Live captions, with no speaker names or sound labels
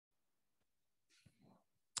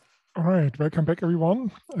All right, welcome back,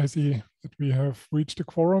 everyone. I see that we have reached a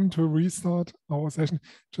quorum to restart our session.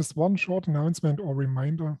 Just one short announcement or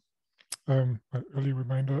reminder, early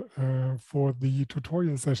reminder for the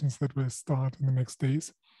tutorial sessions that will start in the next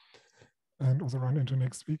days and also run into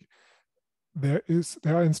next week. There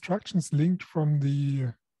are instructions linked from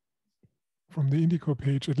the Indico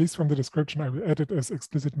page, at least from the description. I will add it as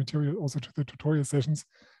explicit material also to the tutorial sessions.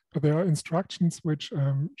 But there are instructions which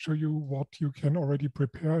show you what you can already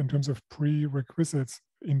prepare in terms of prerequisites,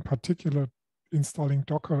 in particular installing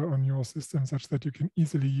Docker on your system such that you can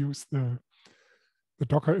easily use the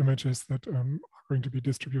Docker images that are going to be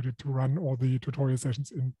distributed to run all the tutorial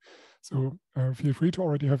sessions in. So feel free to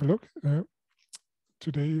already have a look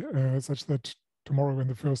today, such that tomorrow when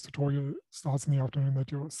the first tutorial starts in the afternoon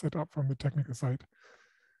that you're set up from the technical side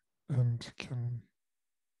and can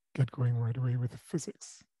get going right away with the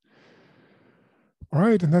physics. All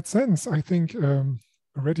right, in that sense, I think we're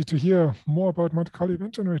ready to hear more about Monte Carlo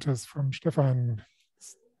event generators from Stefan.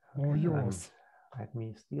 It's all yours. Let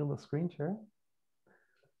me steal the screen share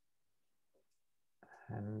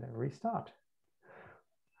and restart.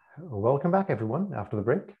 Welcome back, everyone, after the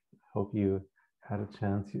break. Hope you had a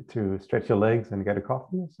chance to stretch your legs and get a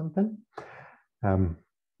coffee or something.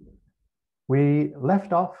 We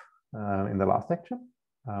left off in the last lecture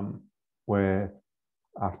where,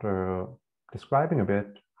 after describing a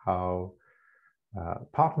bit how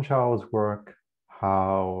Parton showers work,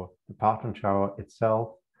 how the Parton shower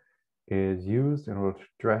itself is used in order to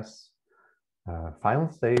address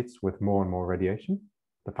final states with more and more radiation.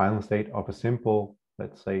 The final state of a simple,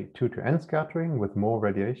 let's say, 2 to n scattering with more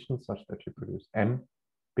radiation such that you produce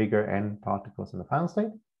bigger n particles in the final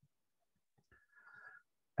state.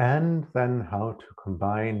 And then how to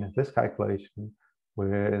combine this calculation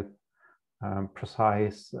with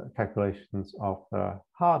precise calculations of the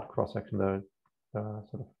hard cross-section, the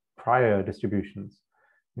sort of prior distributions,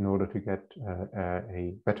 in order to get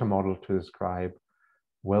a better model to describe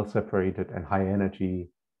well-separated and high-energy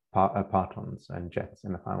partons and jets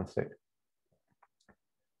in the final state.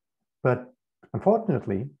 But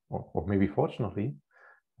unfortunately, or maybe fortunately,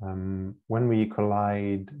 when we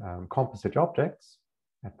collide composite objects,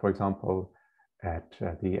 for example, at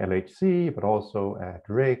the LHC, but also at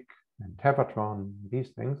RIC and Tevatron, these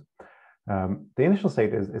things, the initial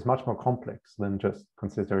state is much more complex than just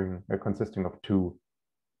consisting of 2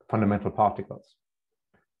 fundamental particles.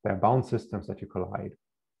 There are bound systems that you collide.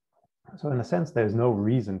 So in a sense, there's no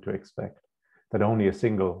reason to expect that only a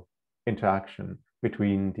single interaction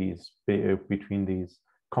between these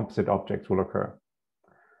composite objects will occur.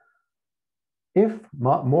 If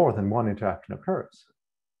more than one interaction occurs,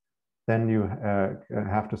 then you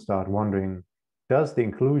have to start wondering, does the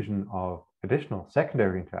inclusion of additional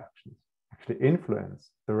secondary interactions actually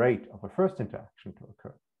influence the rate of a first interaction to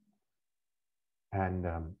occur? And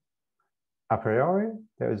a priori,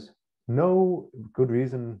 there's no good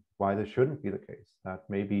reason why this shouldn't be the case. That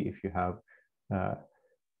maybe if you have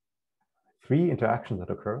 3 interactions that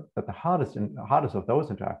occur, that the hardest of those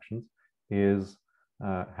interactions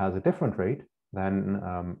has a different rate than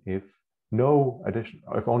if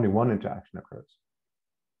only one interaction occurs.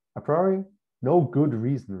 A priori, no good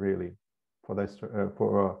reason really for this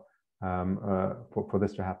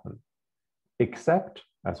to happen, except,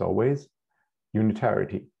 as always,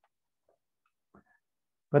 unitarity.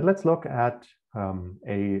 But let's look at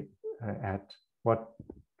what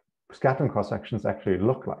scattering cross-sections actually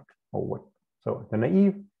look like. So the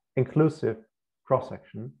naive inclusive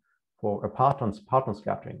cross-section for a parton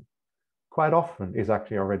scattering quite often is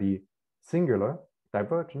actually already singular,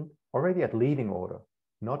 divergent, already at leading order,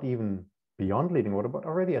 not even beyond leading order, but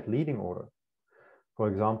already at leading order. For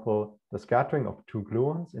example, the scattering of 2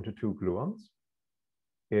 gluons into 2 gluons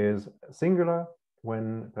is singular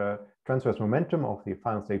when the transverse momentum of the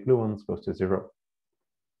final state gluons goes to 0.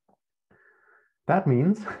 That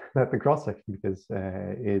means that the cross-section, because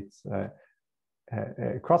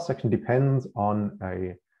cross-section depends on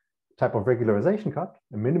a type of regularization cut,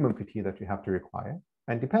 a minimum PT that you have to require.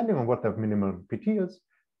 And depending on what the minimum PT is,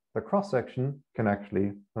 the cross-section can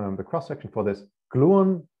actually, the cross-section for this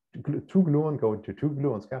 2 gluon going to 2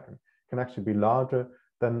 gluon scattering can actually be larger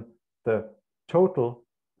than the total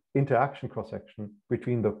interaction cross-section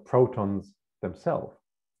between the protons themselves.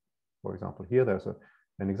 For example, here there's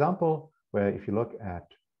an example where if you look at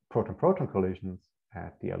proton-proton collisions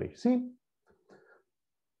at the LHC,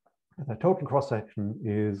 the total cross-section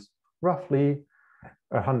is roughly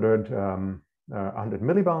 100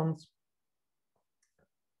 millibarns,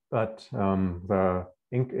 but the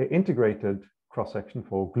integrated cross-section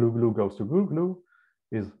for glue goes to glue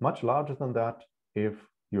is much larger than that if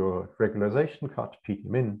your regularization cut, PT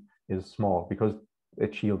min, is small because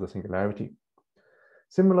it shields the singularity.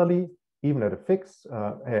 Similarly, even at a fixed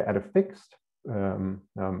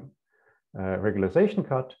regularization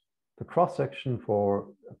cut, the cross-section for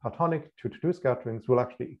partonic 2-to-2 scatterings will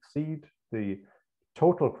actually exceed the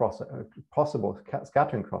total possible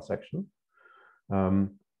scattering cross-section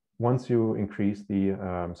once you increase the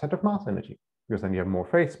center of mass energy, because then you have more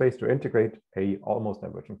phase space to integrate a almost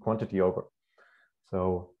divergent quantity over.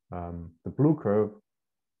 So the blue curve,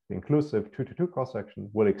 the inclusive 2-to-2 cross-section,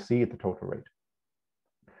 will exceed the total rate.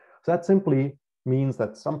 So that simply means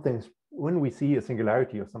that something, when we see a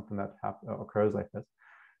singularity or something that occurs like this,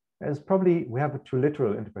 we have a too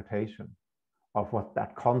literal interpretation of what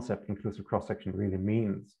that concept inclusive cross-section really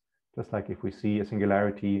means. Just like if we see a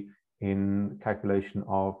singularity in calculation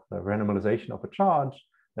of the renormalization of a charge,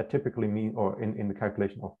 that typically means, or in the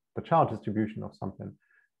calculation of the charge distribution of something,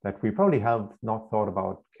 that we probably have not thought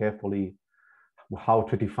about carefully how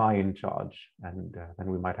to define charge, and then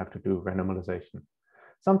we might have to do renormalization.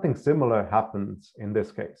 Something similar happens in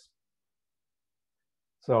this case.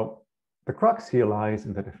 So the crux here lies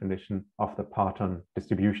in the definition of the parton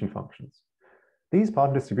distribution functions. These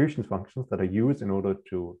parton distribution functions that are used in order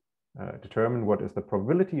to determine what is the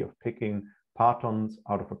probability of picking partons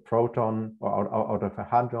out of a proton or out of a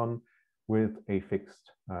hadron with a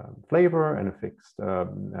fixed flavor and a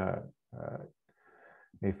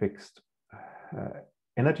fixed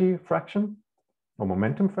energy fraction or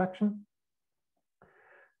momentum fraction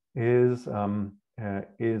is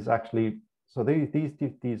actually, so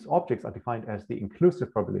these objects are defined as the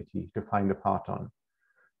inclusive probability to find a parton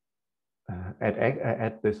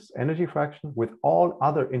at this energy fraction with all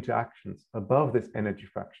other interactions above this energy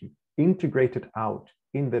fraction integrated out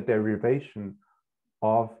in the derivation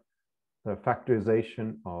of the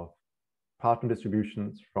factorization of parton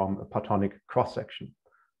distributions from a partonic cross-section.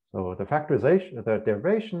 So the factorization, the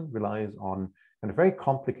derivation relies on very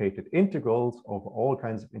complicated integrals of all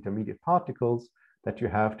kinds of intermediate particles that you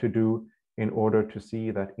have to do in order to see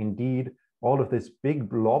that indeed all of this big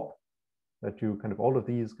blob all of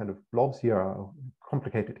these kind of blobs here are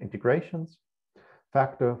complicated integrations,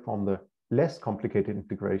 factor from the less complicated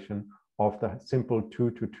integration of the simple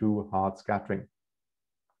 2-to-2 hard scattering.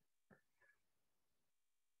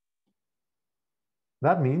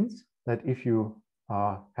 That means that if you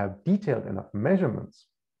have detailed enough measurements,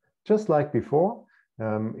 just like before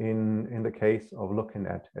in the case of looking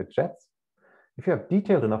at jets, if you have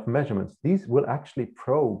detailed enough measurements, these will actually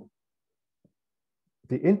probe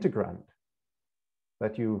the integrand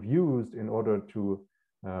that you've used in order to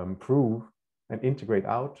prove and integrate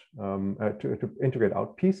out to integrate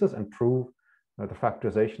out pieces and prove the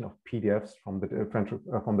factorization of PDFs from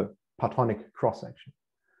the partonic cross-section.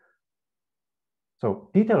 So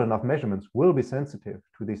detailed enough measurements will be sensitive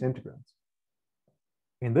to these integrands.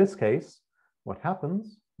 In this case, what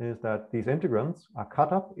happens is that these integrands are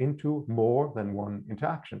cut up into more than one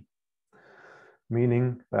interaction,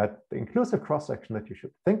 meaning that the inclusive cross-section that you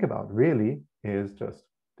should think about really is just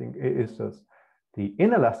the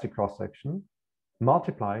inelastic cross-section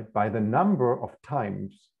multiplied by the number of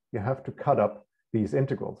times you have to cut up these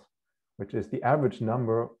integrals, which is the average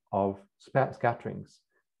number of scatterings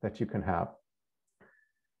that you can have.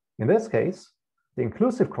 In this case, the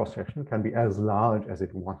inclusive cross-section can be as large as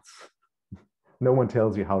it wants. No one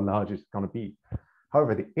tells you how large it's going to be.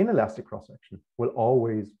 However, the inelastic cross-section will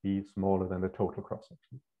always be smaller than the total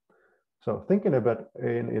cross-section. So thinking about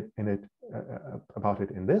it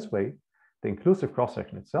in this way, the inclusive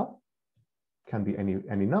cross-section itself can be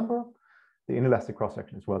any number. The inelastic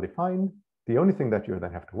cross-section is well defined. The only thing that you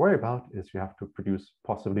then have to worry about is you have to produce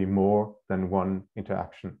possibly more than one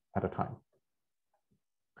interaction at a time.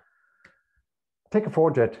 Take a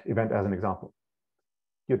 4-jet event as an example.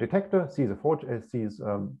 Your detector sees a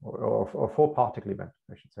 4-particle event,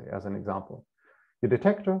 I should say, as an example. Your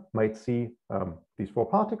detector might see these 4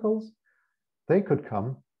 particles. They could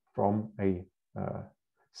come from a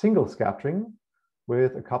single scattering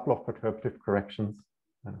with a couple of perturbative corrections,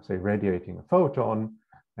 say radiating a photon,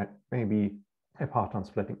 and maybe a parton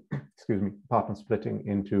splitting, parton splitting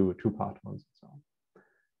into 2 partons and so on.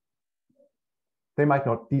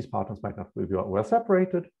 These partons might not be well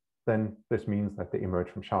separated. Then this means that they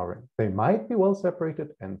emerge from showering. They might be well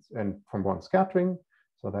separated and from one scattering,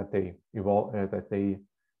 so that they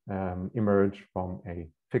emerge from a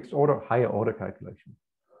fixed order, higher order calculation.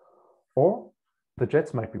 Or the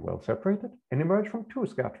jets might be well separated and emerge from 2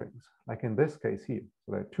 scatterings, like in this case here.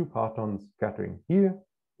 So there are 2 partons scattering here,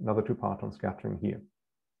 another 2 partons scattering here.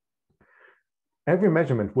 Every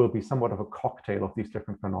measurement will be somewhat of a cocktail of these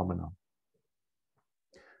different phenomena.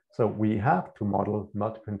 So we have to model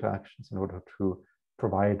multiple interactions in order to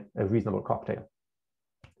provide a reasonable cocktail.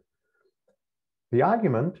 The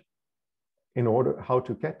argument in order how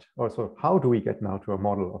to get, or so how do we get now to a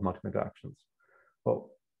model of multiple interactions? Well,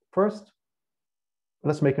 first,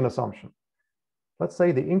 let's make an assumption. Let's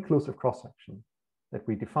say the inclusive cross-section that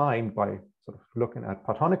we defined by sort of looking at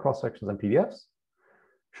Platonic cross-sections and PDFs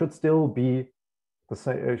should still be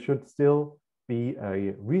a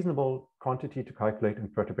reasonable quantity to calculate in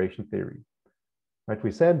perturbation theory. Right?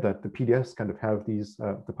 We said that the PDFs kind of have these,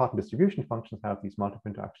 the pattern distribution functions have these multiple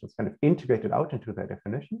interactions kind of integrated out into their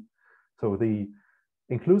definition. So the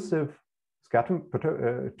inclusive scattering,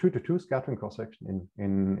 2-to-2 scattering cross-section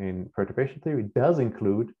in perturbation theory does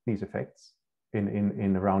include these effects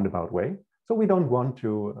in a roundabout way. So we don't want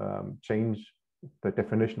to change the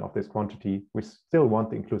definition of this quantity. We still want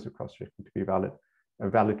the inclusive cross-section to be valid, a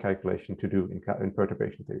valid calculation to do in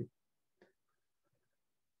perturbation theory.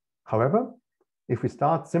 However, if we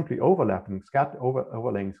start simply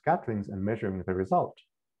overlaying scatterings and measuring the result,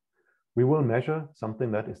 we will measure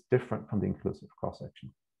something that is different from the inclusive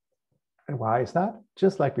cross-section. And why is that?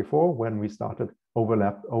 Just like before, when we started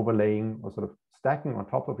overlaying or sort of stacking on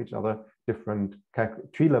top of each other different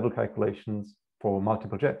tree-level calculations for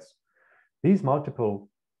multiple jets. These multiple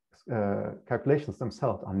calculations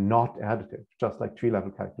themselves are not additive, just like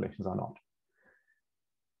tree-level calculations are not.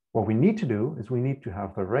 What we need to do is we need to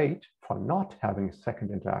have the rate for not having a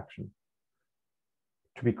second interaction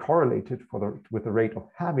to be correlated with the rate of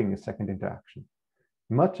having a second interaction,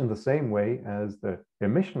 much in the same way as the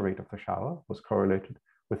emission rate of the shower was correlated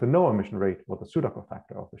with the no emission rate or the Sudakov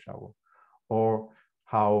factor of the shower, or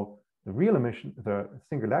how the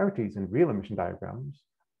singularities in real emission diagrams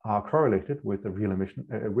are correlated with the real emission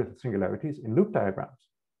with singularities in loop diagrams.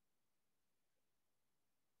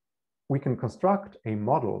 We can construct a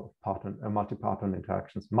model of multiple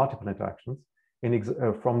interactions from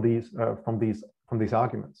these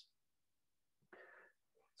arguments.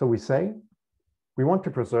 So we say we want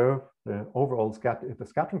to preserve the overall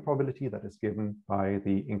scattering probability that is given by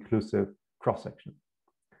the inclusive cross-section.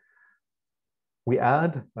 We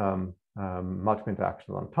add multiple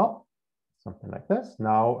interactions on top, something like this.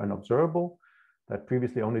 Now an observable that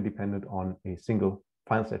previously only depended on a single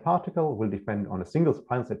final state particle will depend on a single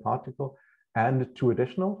final state particle and two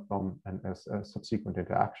additional from a subsequent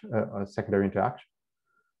interaction, a secondary interaction.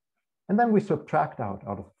 And then we subtract out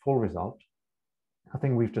of the full result a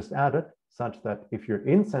thing we've just added, such that if you're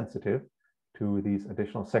insensitive to these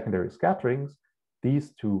additional secondary scatterings,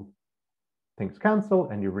 these two things cancel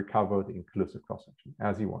and you recover the inclusive cross-section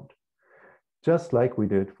as you want. Just like we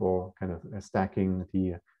did for kind of stacking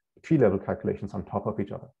the tree-level calculations on top of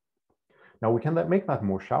each other. Now we can make that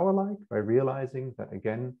more shower-like by realizing that,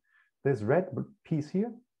 again, this red piece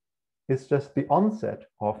here is just the onset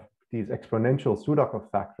of these exponential Sudakov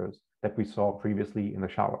factors that we saw previously in the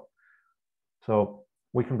shower. So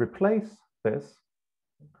we can replace this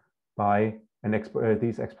by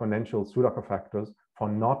these exponential Sudakov factors for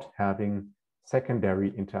not having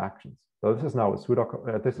secondary interactions. So this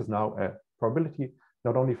is now a probability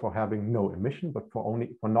not only for having no emission, but for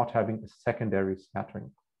not having a secondary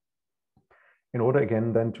scattering. In order,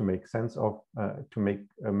 again, then to make sense of,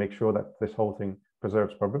 make sure that this whole thing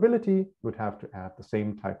preserves probability, we'd have to add the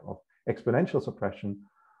same type of exponential suppression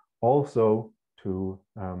also to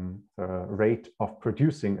the rate of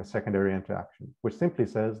producing a secondary interaction, which simply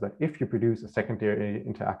says that if you produce a secondary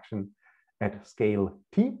interaction at scale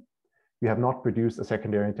t, you have not produced a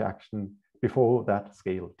secondary interaction before that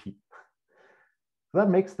scale t. So that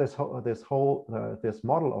makes this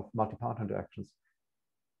model of multi-part interactions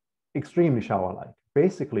extremely shower-like.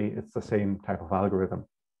 Basically, it's the same type of algorithm.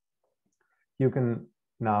 You can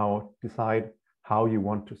now decide how you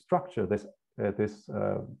want to structure this,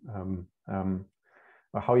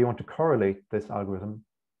 how you want to correlate this algorithm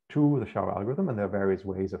to the shower algorithm, and there are various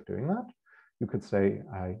ways of doing that. You could say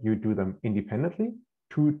you do them independently,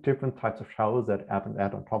 two different types of showers that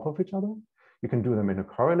add on top of each other. You can do them in a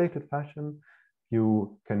correlated fashion.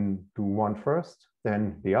 You can do one first,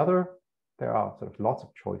 then the other. There are sort of lots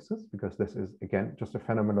of choices because this is, again, just a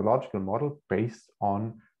phenomenological model based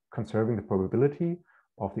on conserving the probability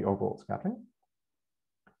of the overall scattering.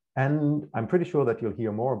 And I'm pretty sure that you'll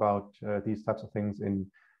hear more about these types of things in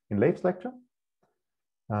Leif's lecture.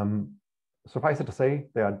 Suffice it to say,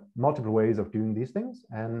 there are multiple ways of doing these things,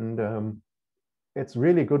 and it's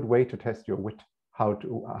really a good way to test your wit,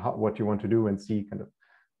 what you want to do and see kind of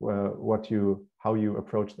how you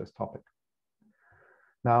approach this topic.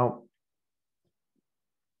 Now,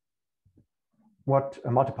 what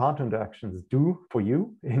multi-part interactions do for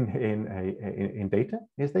you in data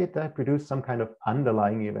is they produce some kind of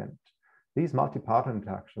underlying event. These multi-part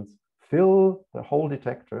interactions fill the whole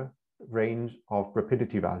detector range of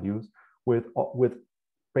rapidity values with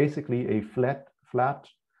basically a flat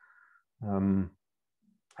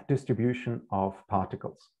distribution of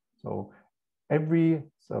particles. So every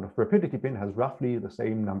sort of rapidity bin has roughly the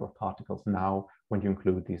same number of particles now when you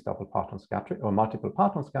include these double parton scattering or multiple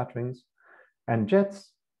parton scatterings. And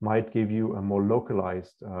jets might give you a more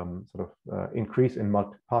localized increase in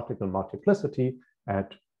particle multiplicity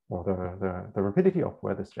at the rapidity of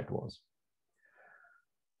where this jet was.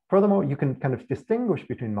 Furthermore, you can kind of distinguish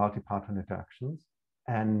between multi-parton interactions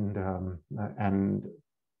and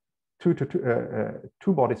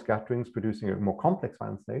two body scatterings producing a more complex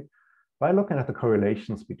band state by looking at the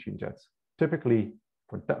correlations between jets. Typically,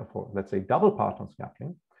 for let's say double parton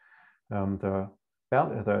scattering, the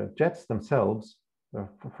jets themselves, the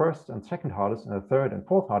first and second hardest and the third and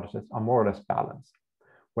fourth hardest jets are more or less balanced.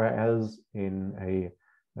 Whereas in a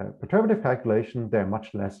perturbative calculation, they're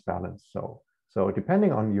much less balanced. So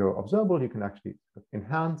depending on your observable, you can actually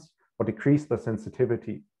enhance or decrease the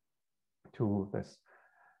sensitivity to this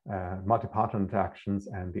multi-parton interactions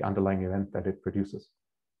and the underlying event that it produces.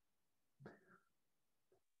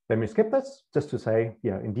 Let me skip this just to say,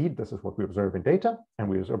 yeah, indeed, this is what we observe in data. And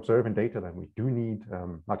we observe in data that we do need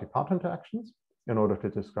multi-parton interactions in order to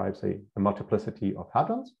describe, say, the multiplicity of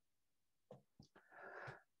hadrons.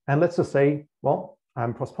 And let's just say, well,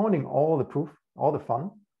 I'm postponing all the proof, all the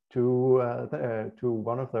fun to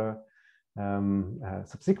one of the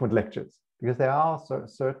subsequent lectures, because there are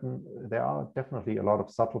definitely a lot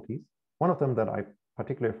of subtleties. One of them that I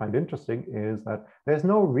particularly find interesting is that there's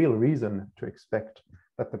no real reason to expect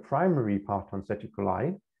that the primary partons that you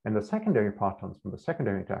collide and the secondary partons from the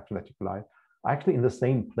secondary interaction that you collide are actually in the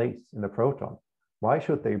same place in the proton. Why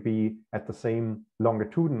should they be at the same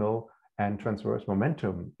longitudinal and transverse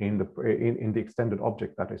momentum in the extended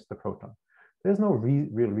object that is the proton? There's no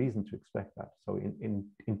real reason to expect that. So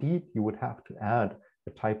indeed, you would have to add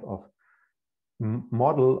a type of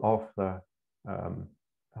model of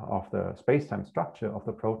the space-time structure of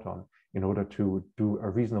the proton in order to do a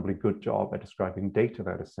reasonably good job at describing data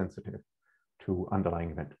that is sensitive to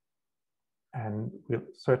underlying event. And we'll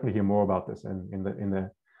certainly hear more about this in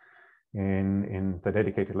the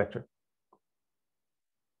dedicated lecture.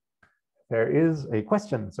 There is a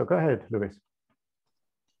question, so go ahead, Luis.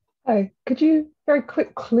 Hi, could you very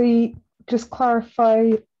quickly just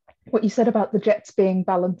clarify what you said about the jets being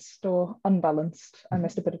balanced or unbalanced? I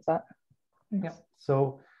missed a bit of that. Thanks. Yeah.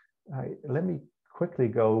 So let me quickly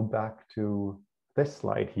go back to this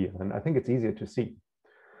slide here, and I think it's easier to see.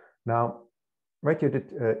 Now, right,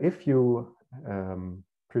 if you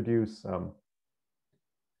produce,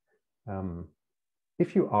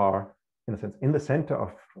 if you are, in a sense, in the center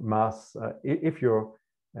of mass, if your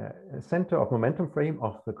center of momentum frame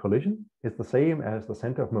of the collision is the same as the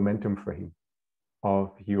center of momentum frame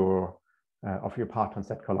of your partons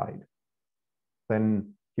that collide,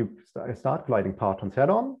 then you start colliding partons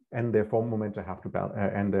head-on, and their form momenta have to balance,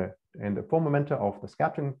 and the form momenta of the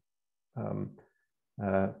scattering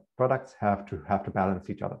products have to balance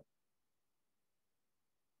each other.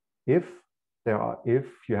 If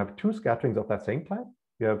you have two scatterings of that same type,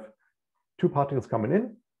 you have two particles coming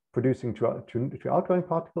in, producing two outgoing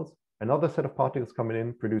particles, another set of particles coming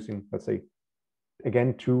in, producing, let's say,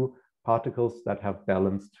 again, two particles that have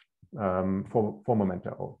balanced four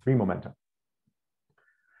momenta or three momenta.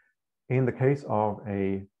 In the case of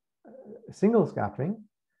a single scattering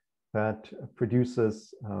that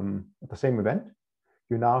produces the same event,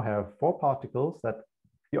 you now have four particles that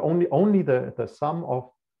you only the sum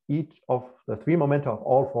of each of the three momenta of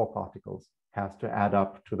all four particles has to add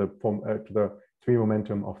up to the three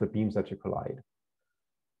momentum of the beams that you collide.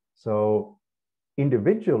 So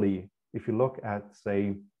individually, if you look at,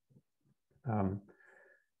 say,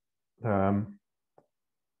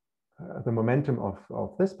 the momentum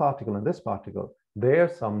of this particle and this particle, their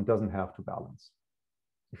sum doesn't have to balance.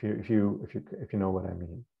 If you know what I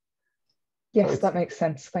mean. Yes, so that makes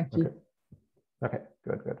sense. Thank you. Okay,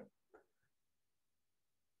 good.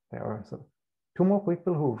 There are two more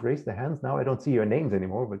people who've raised their hands. Now I don't see your names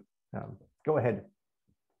anymore, but go ahead.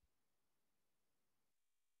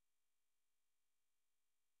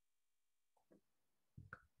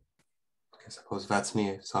 I suppose that's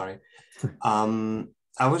me, sorry.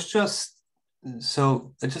 I'd just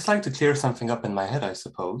like to clear something up in my head, I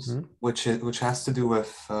suppose, which has to do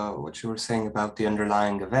with what you were saying about the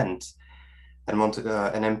underlying event and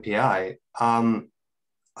an MPI.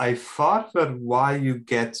 I thought that why you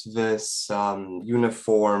get this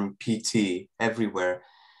uniform PT everywhere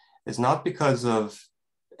is not because of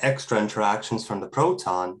extra interactions from the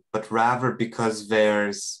proton, but rather because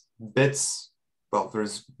there's bits well,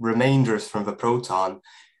 there's remainders from the proton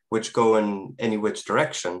which go in any which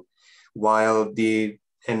direction, while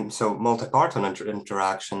so multi-parton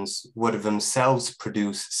interactions would themselves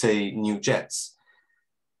produce, say, new jets.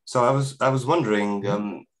 So I was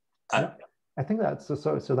wondering. I think that's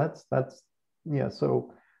so. That's yeah.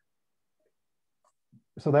 So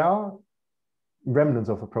there are remnants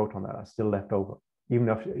of a proton that are still left over,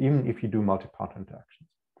 even if you do multi-parton interactions,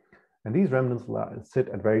 and these remnants sit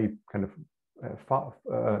at very kind of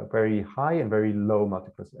very high and very low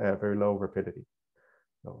very low rapidity.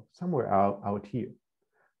 So somewhere out here.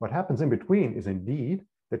 What happens in between is indeed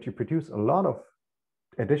that you produce a lot of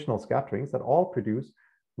additional scatterings that all produce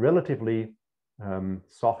relatively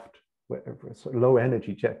soft, low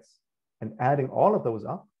energy jets. And adding all of those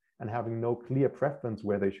up and having no clear preference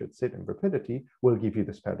where they should sit in rapidity will give you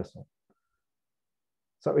this pedestal.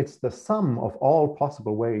 So it's the sum of all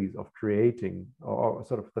possible ways of creating, or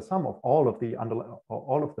sort of the sum of all of the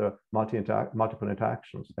multiple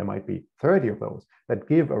interactions. There might be 30 of those that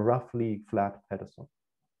give a roughly flat pedestal.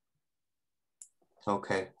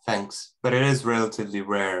 Okay, thanks. But it is relatively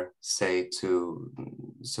rare, say, to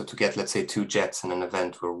get, let's say, two jets in an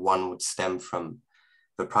event where one would stem from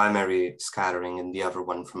the primary scattering and the other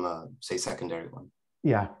one from a, say, secondary one.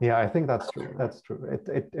 Yeah, I think that's true. That's true.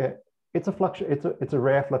 It's a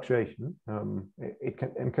rare fluctuation. It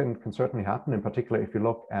can certainly happen, in particular if you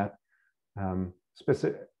look at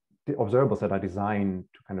specific observables that are designed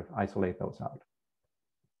to kind of isolate those out.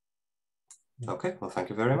 Okay, well, thank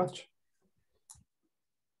you very much.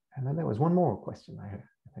 And then there was one more question I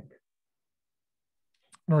think.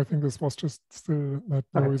 No, I think this was just still that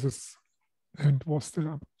Louise's hand was still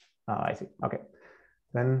up. I see. Okay.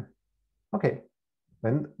 Then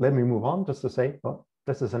let me move on just to say, well,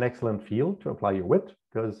 this is an excellent field to apply your wit,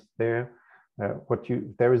 because there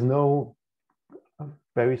is no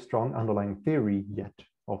very strong underlying theory yet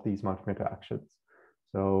of these multiple interactions.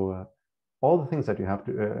 So all the things that you have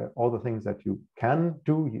to, all the things that you can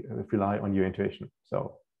do, you rely on your intuition.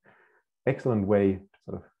 So excellent way to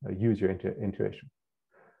sort of use your intuition.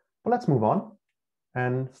 But let's move on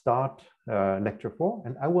and start lecture 4.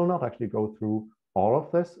 And I will not actually go through all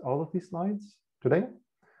of these slides today.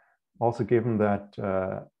 Also, given that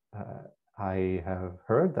I have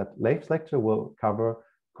heard that Leif's lecture will cover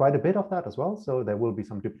quite a bit of that as well. So there will be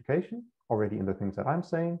some duplication already in the things that I'm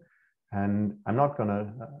saying. And I'm not going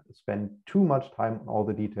to spend too much time on all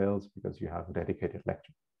the details because you have a dedicated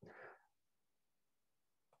lecture.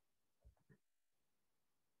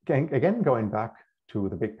 Again, going back to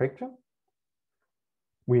the big picture,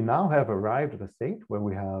 we now have arrived at a state where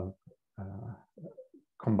we have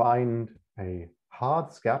combined a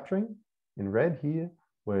hard scattering in red here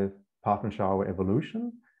with parton shower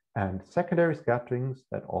evolution and secondary scatterings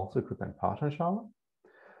that also could then parton shower.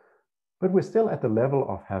 But we're still at the level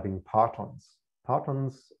of having partons.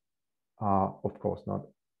 Partons are, of course, not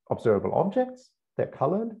observable objects. They're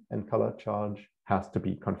colored, and color charge has to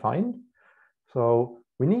be confined. So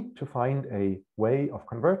we need to find a way of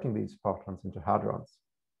converting these partons into hadrons.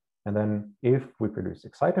 And then if we produce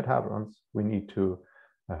excited hadrons, we need to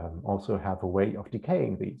also have a way of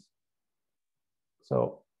decaying these.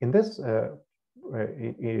 So in this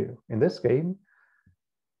game,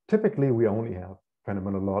 typically we only have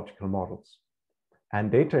phenomenological models,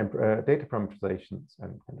 and data parameterizations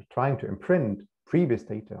and trying to imprint previous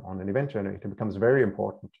data on an event generator becomes very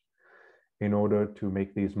important in order to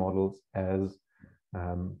make these models as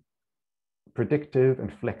predictive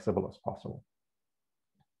and flexible as possible.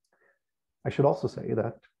 I should also say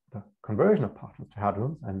that the conversion of partons to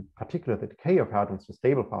hadrons, and particularly the decay of hadrons to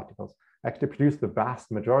stable particles, actually produce the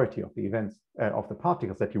vast majority of the events of the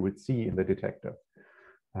particles that you would see in the detector.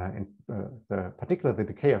 Particularly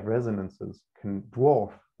the decay of resonances can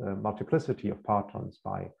dwarf the multiplicity of partons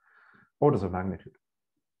by orders of magnitude.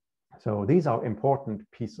 So these are important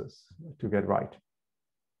pieces to get right.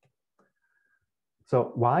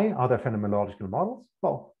 So why are there phenomenological models?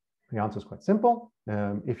 Well, the answer is quite simple.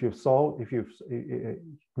 No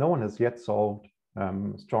one has yet solved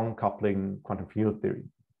strong coupling quantum field theory.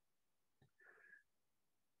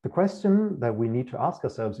 The question that we need to ask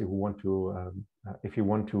ourselves if you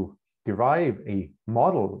want to derive a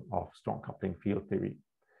model of strong coupling field theory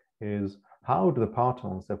is, how do the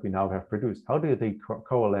partons that we now have produced, how do they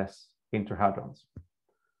coalesce into hadrons?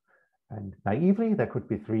 And naively, there could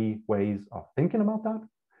be 3 ways of thinking about that.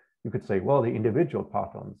 You could say, well, the individual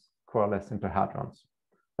partons coalesce into hadrons.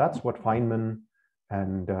 That's what Feynman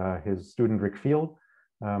and his student Rick Field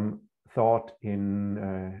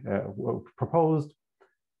proposed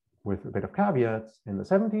with a bit of caveats in the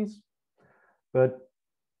 70s. But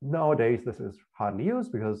Nowadays, this is hardly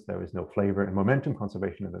used because there is no flavor and momentum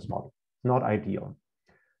conservation in this model. Not ideal.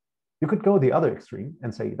 You could go the other extreme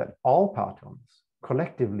and say that all partons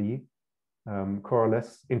collectively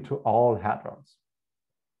coalesce into all hadrons.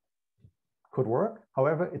 Could work.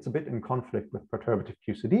 However, it's a bit in conflict with perturbative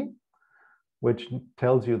QCD, which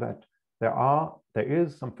tells you that there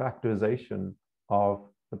is some factorization of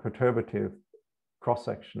the perturbative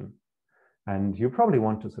cross-section. And you probably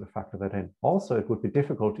want to sort of factor that in. Also, it would be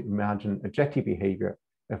difficult to imagine a jetty behavior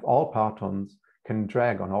if all partons can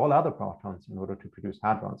drag on all other partons in order to produce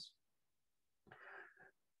hadrons.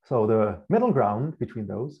 So the middle ground between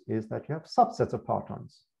those is that you have subsets of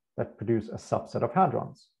partons that produce a subset of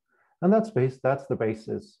hadrons. And that's the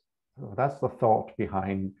basis, that's the thought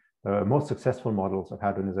behind the most successful models of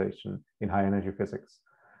hadronization in high energy physics.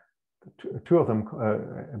 Two of them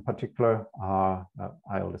in particular are,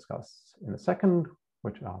 I'll discuss in a second,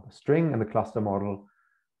 which are the string and the cluster model,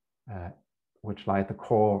 which lie at the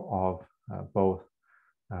core of both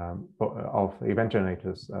of the event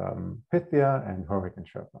generators Pythia and Horik and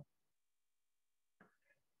Sherpa.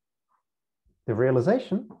 The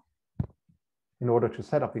realization, in order to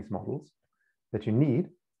set up these models, that you need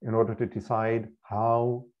in order to decide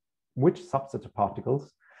which subsets of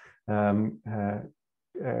particles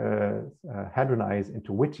hadronize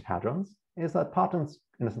into which hadrons, is that partons,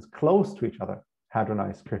 in a sense, close to each other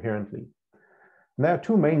hadronize coherently. And there are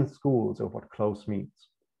two main schools of what close means.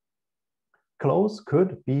 Close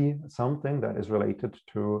could be something that is related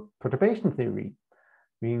to perturbation theory,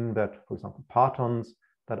 meaning that, for example, partons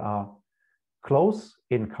that are close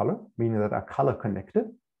in color, meaning that are color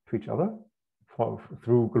connected to each other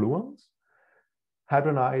through gluons,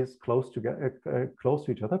 hadronize close to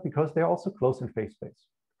each other because they're also close in phase space.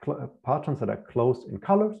 Partons that are close in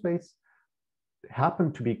color space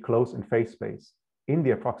happen to be close in phase space in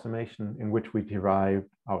the approximation in which we derived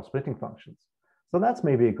our splitting functions. So that's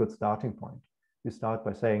maybe a good starting point. You start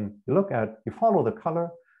by saying, you follow the color,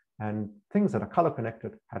 and things that are color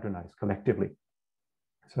connected hadronize collectively.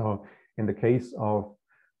 So in the case of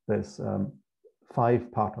this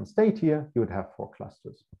 5-parton state here, you would have 4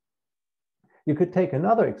 clusters. You could take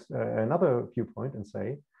another viewpoint and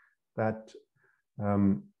say that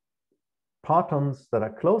partons that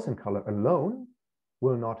are close in color alone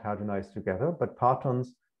will not hadronize together, but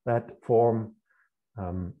partons that form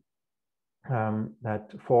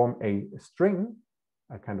a string,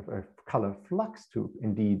 a kind of a color flux tube,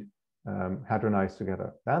 indeed hadronize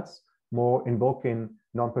together. That's more invoking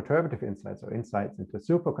non-perturbative insights or insights into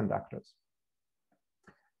superconductors.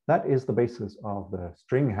 That is the basis of the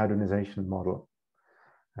string hadronization model.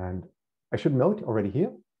 And I should note already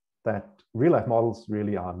here that real-life models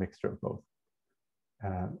really are a mixture of both.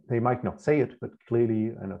 They might not say it, but clearly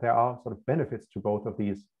there are sort of benefits to both of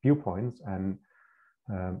these viewpoints, and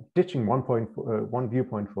ditching one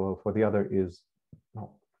viewpoint for the other is,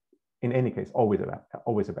 in any case, always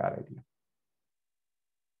a bad idea.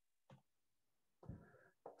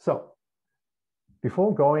 So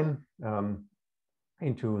before going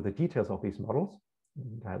into the details of these models,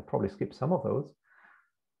 I'll probably skip some of those,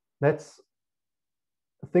 let's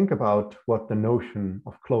think about what the notion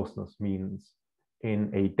of closeness means in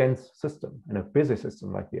a dense system, in a busy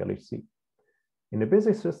system like the LHC. In a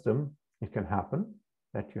busy system, it can happen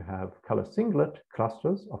that you have color singlet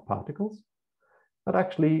clusters of particles that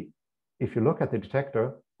actually, if you look at the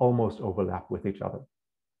detector, almost overlap with each other.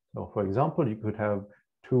 So for example, you could have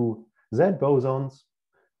 2 Z bosons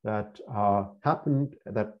that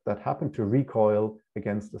happen to recoil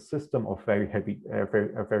against a system of very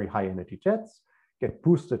high energy jets, get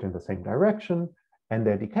boosted in the same direction, and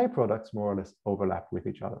their decay products more or less overlap with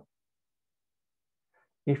each other.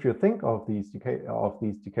 If you think of these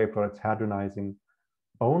decay products hadronizing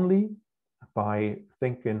only by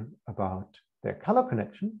thinking about their color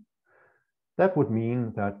connection, that would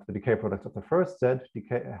mean that the decay products of the first Z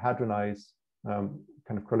hadronize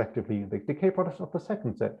kind of collectively. The decay products of the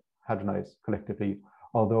second Z hadronize collectively,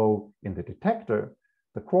 although in the detector,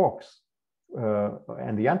 the quarks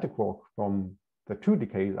and the antiquark from the 2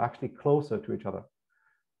 decays are actually closer to each other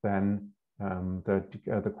than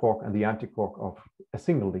the quark and the antiquark of a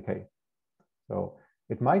single decay. So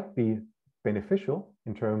it might be beneficial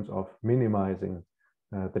in terms of minimizing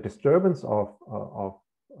the disturbance of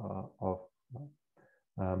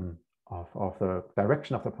the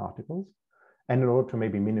direction of the particles, and in order to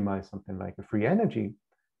maybe minimize something like a free energy,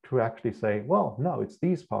 to actually say, well, no, it's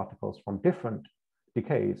these particles from different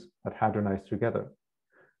decays that hadronize together.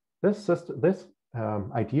 This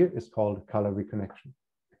idea is called color reconnection.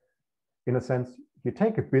 In a sense, you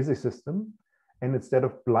take a busy system, and instead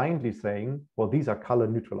of blindly saying, well, these are color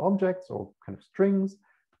neutral objects or kind of strings,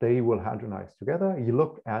 they will hadronize together, you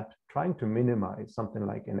look at trying to minimize something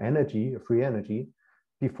like an energy, a free energy,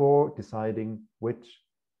 before deciding which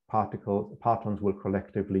partons will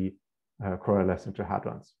collectively coalesce into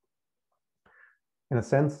hadrons. In a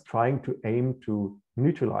sense, trying to aim to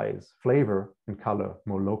neutralize flavor and color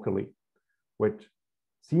more locally, which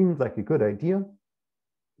seems like a good idea,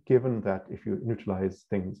 given that if you neutralize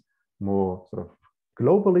things more sort of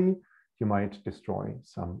globally, you might destroy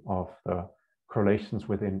some of the correlations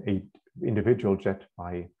within an individual jet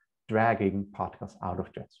by dragging particles out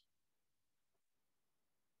of jets.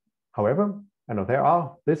 However, I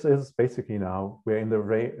know this is basically now, we're in the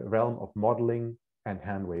realm of modeling and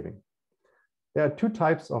hand waving. There are two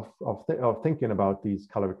types of thinking about these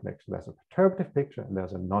color connections. There's a perturbative picture and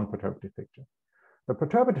there's a non-perturbative picture. The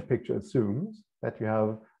perturbative picture assumes that you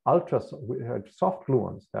have soft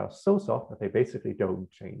gluons that are so soft that they basically don't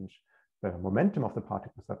change the momentum of the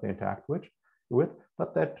particles that they interact with,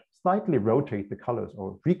 but that slightly rotate the colors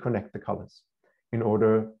or reconnect the colors in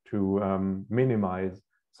order to minimize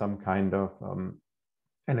some kind of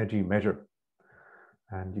energy measure.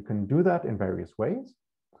 And you can do that in various ways.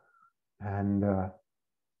 And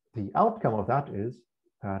the outcome of that is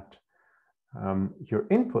that your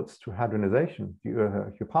inputs to hadronization,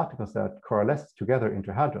 your particles that coalesce together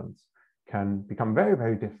into hadrons, can become very,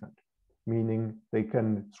 very different, meaning they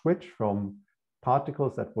can switch from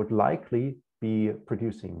particles that would likely be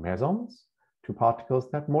producing mesons to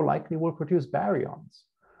particles that more likely will produce baryons,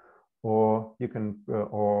 or you can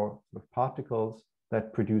or particles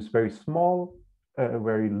that produce very small,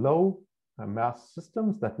 very low mass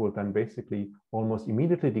systems that will then basically almost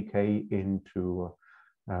immediately decay into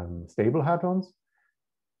stable hadrons.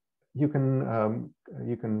 You can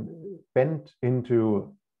bend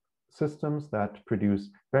into systems that produce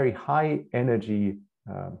very high energy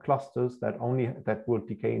clusters that will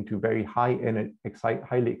decay into very highly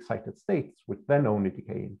excited states, which then only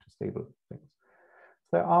decay into stable things.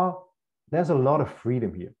 There's a lot of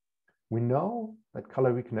freedom here. We know that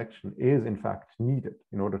color reconnection is in fact needed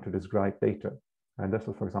in order to describe data. And this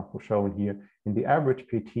is, for example, shown here in the average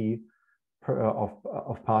PT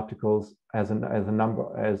of particles as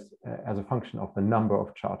a function of the number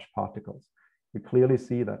of charged particles. You clearly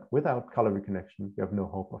see that without color reconnection, you have no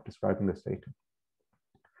hope of describing this data.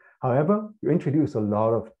 However, you introduce a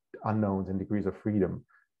lot of unknowns and degrees of freedom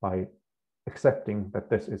by accepting that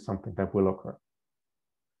this is something that will occur.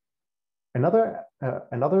 Another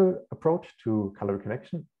approach to color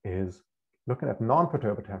reconnection is looking at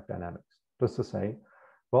non-perturbative dynamics. Just to say,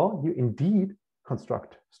 well, you indeed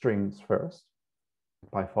construct strings first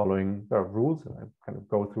by following the rules that I kind of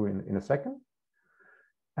go through in a second.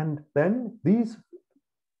 And then these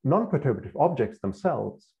non-perturbative objects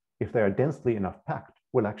themselves, if they are densely enough packed,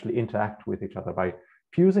 will actually interact with each other by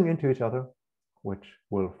fusing into each other, which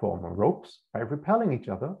will form ropes, by repelling each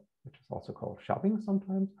other, which is also called shoving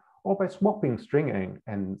sometimes, or by swapping string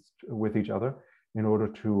ends with each other in order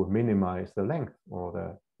to minimize the length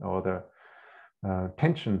or the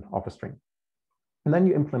tension of a string. And then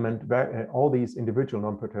you implement all these individual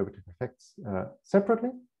non-perturbative effects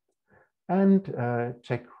separately and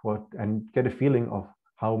check and get a feeling of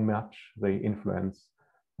how much they influence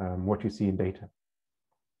what you see in data.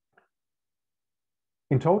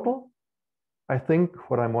 In total, I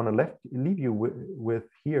think what I want to leave you with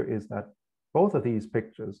here is that both of these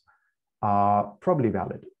pictures are probably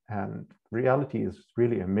valid, and reality is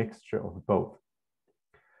really a mixture of both.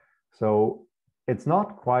 So it's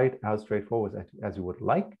not quite as straightforward as you would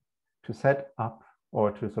like to set up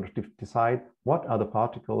or to sort of decide what are the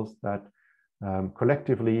particles that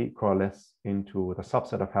collectively coalesce into the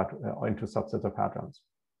subset of subsets of hadrons.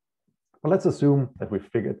 But let's assume that we've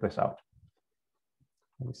figured this out.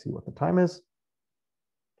 Let me see what the time is.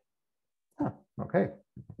 Okay.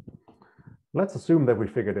 Let's assume that we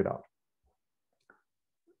figured it out.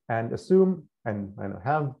 And assume and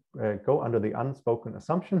go under the unspoken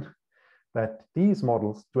assumption that these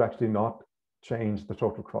models do actually not change the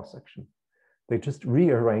total cross-section. They just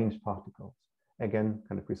rearrange particles. Again,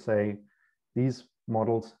 kind of we say these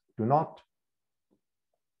models do not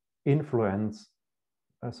influence,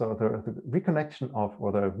 so the reconnection of,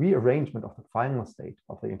 or the rearrangement of the final state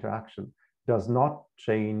of the interaction does not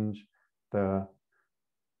change the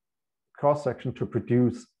cross-section to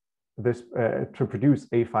produce this, to produce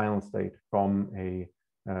a final state from a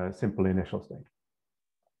simple initial state.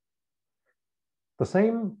 The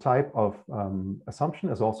same type of assumption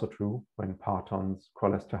is also true when partons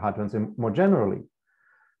coalesce to hadrons. And more generally,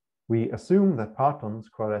 we assume that partons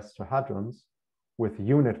coalesce to hadrons with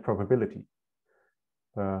unit probability.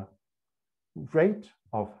 The rate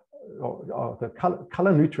of the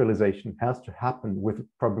color neutralization has to happen with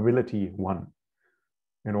probability 1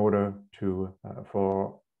 in order to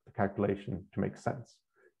for the calculation to make sense.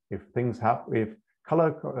 If things happen, if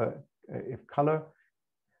color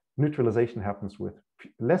neutralization happens with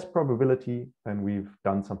less probability, then we've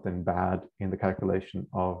done something bad in the calculation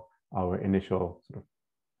of our initial sort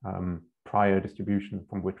of prior distribution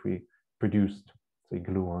from which we produced, say,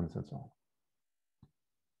 gluons and so on.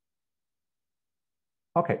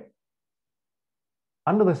 Okay.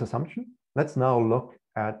 Under this assumption, let's now look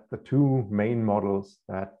at the two main models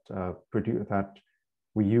that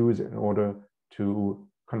we use in order to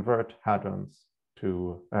convert hadrons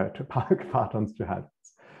to partons to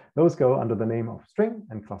hadrons. Those go under the name of string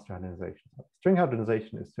and cluster hadronization. String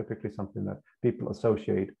hadronization is typically something that people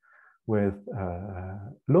associate with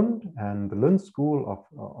Lund and the Lund school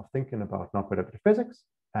of thinking about non-productive physics,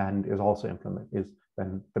 and is also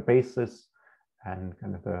then the basis and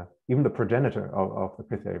kind of even the progenitor of the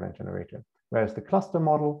Prestel event generator. Whereas the cluster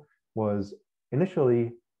model was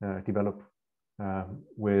initially developed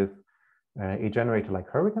with a generator like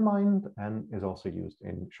Hurwitz in mind, and is also used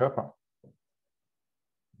in Sherpa.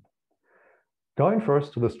 Going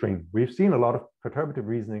first to the string, we've seen a lot of perturbative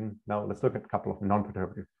reasoning. Now let's look at a couple of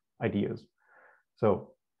non-perturbative ideas.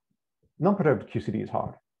 So non-perturbative QCD is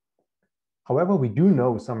hard. However, we do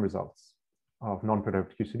know some results of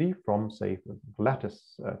non-perturbative QCD from, say,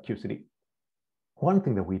 lattice QCD. One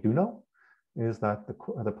thing that we do know is that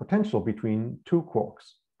the potential between two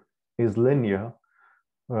quarks is linear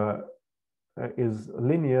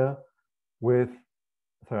with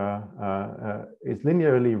is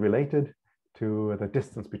linearly related to the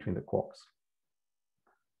distance between the quarks.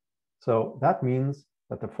 So that means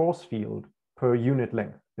that the force field per unit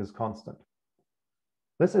length is constant.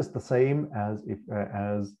 This is the same as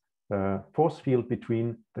as the force field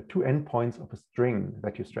between the two endpoints of a string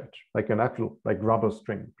that you stretch, like an actual rubber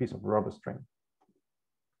string, piece of rubber string.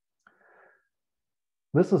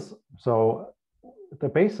 This is so the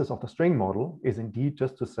basis of the string model is indeed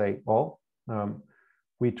just to say, well,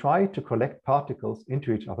 we try to collect particles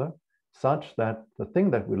into each other such that the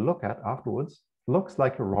thing that we look at afterwards looks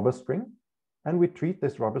like a rubber string, and we treat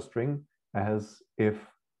this rubber string as if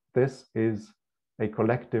this is a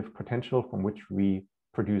collective potential from which we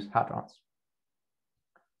produce hadrons.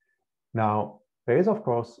 Now, there is, of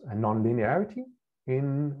course, a nonlinearity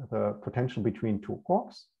in the potential between two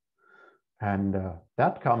quarks, and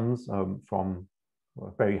that comes from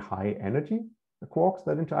very high energy quarks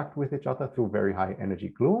that interact with each other through very high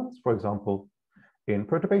energy gluons, for example, in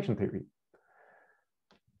perturbation theory.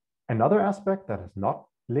 Another aspect that is not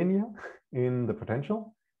linear in the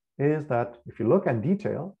potential is that if you look in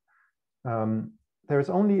detail, there is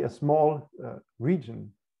only a small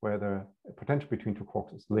region where the potential between two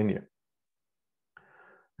quarks is linear.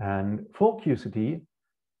 And full QCD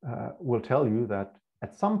will tell you that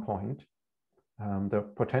at some point, the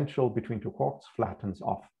potential between two quarks flattens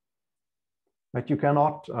off. But you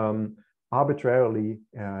cannot arbitrarily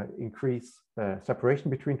increase the separation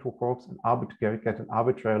between two quarks and get an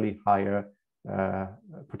arbitrarily higher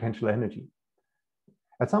potential energy.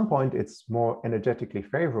 At some point, it's more energetically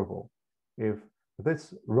favorable if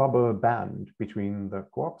this rubber band between the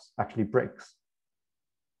quarks actually breaks,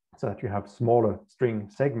 so that you have smaller string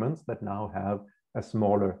segments that now have a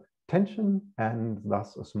smaller tension and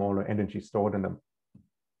thus a smaller energy stored in them.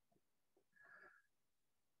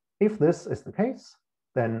 If this is the case,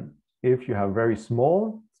 then if you have very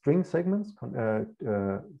small string segments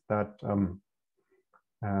that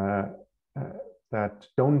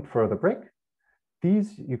don't further break,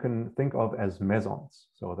 these you can think of as mesons.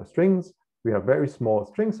 So the strings, we have very small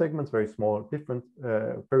string segments, very small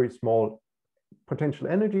potential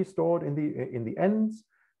energy stored in the ends.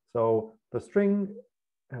 So the string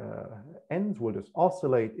ends will just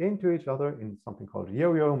oscillate into each other in something called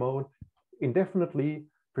yo-yo mode, indefinitely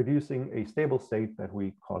producing a stable state that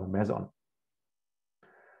we call a meson.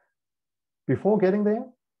 Before getting there,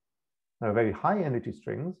 very high energy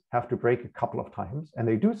strings have to break a couple of times, and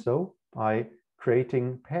they do so by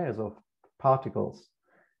creating pairs of particles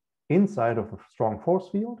inside of a strong force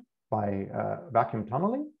field by vacuum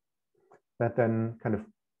tunneling that then kind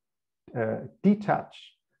of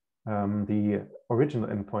detach the original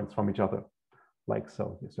endpoints from each other, like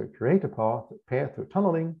so. So you create a pair through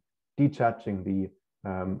tunneling, detaching the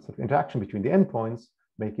sort of interaction between the endpoints,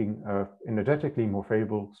 making energetically more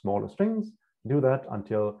favorable smaller strings. Do that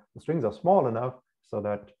until the strings are small enough so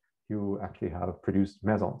that you actually have produced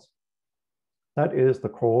mesons. That is the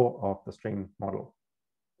core of the string model.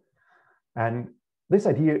 And this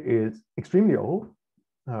idea is extremely old,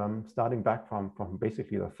 starting back from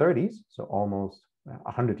basically the 30s, so almost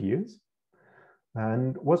 100 years,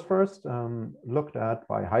 and was first looked at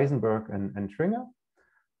by Heisenberg and Schwinger,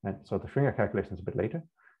 and so the Schwinger calculation is a bit later,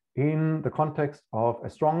 in the context of a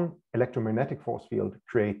strong electromagnetic force field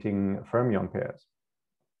creating fermion pairs.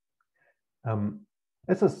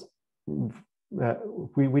 This is,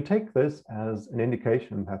 we take this as an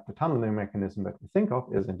indication that the tunneling mechanism that we think of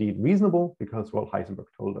is indeed reasonable because, well, Heisenberg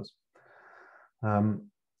told us.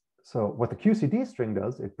 So what the QCD string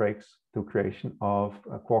does, it breaks through creation of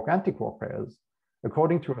quark-antiquark pairs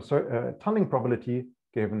according to a tunneling probability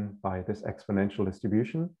given by this exponential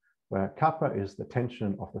distribution, where kappa is the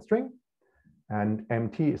tension of the string and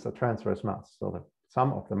mt is the transverse mass, so the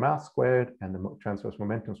sum of the mass squared and the transverse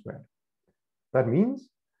momentum squared. That means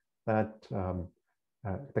that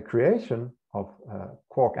the creation of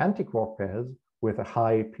quark-antiquark pairs with a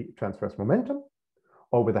high transverse momentum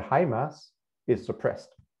or with a high mass is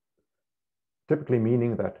suppressed, typically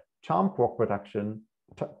meaning that charm quark production,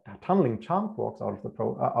 tunneling charm quarks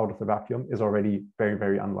out of the vacuum is already very,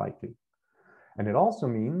 very unlikely. And it also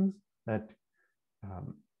means that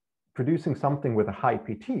producing something with a high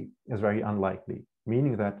PT is very unlikely,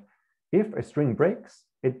 meaning that if a string breaks,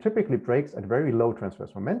 it typically breaks at very low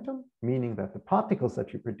transverse momentum, meaning that the particles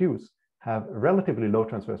that you produce have relatively low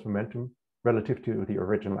transverse momentum relative to the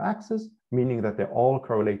original axis, meaning that they're all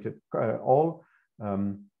correlated,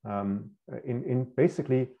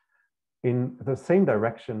 basically in the same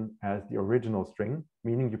direction as the original string,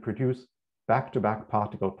 meaning you produce back-to-back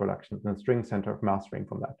particle production and string center of mass ring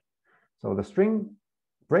from that. So the string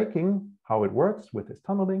breaking, how it works with this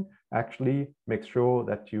tunneling, actually makes sure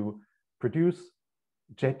that you produce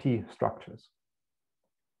jetty structures.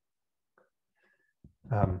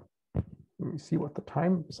 Let me see what the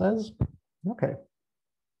time says. Okay.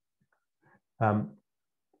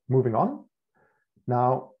 Moving on.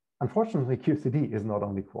 Now, unfortunately, QCD is not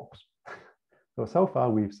only quarks. So far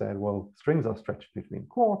we've said, well, strings are stretched between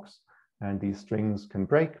quarks, and these strings can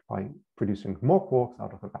break by producing more quarks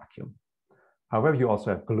out of a vacuum. However, you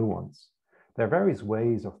also have gluons. There are various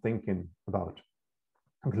ways of thinking about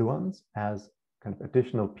gluons as kind of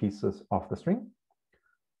additional pieces of the string.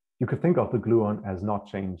 You could think of the gluon as not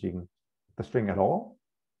changing the string at all,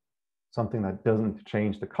 something that doesn't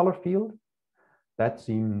change the color field. That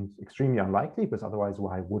seems extremely unlikely, because otherwise,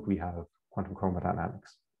 why would we have quantum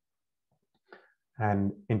chromodynamics?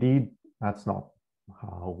 And indeed, that's not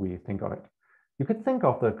how we think of it. You could think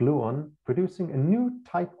of the gluon producing a new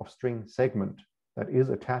type of string segment that is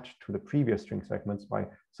attached to the previous string segments by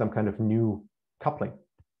some kind of new coupling.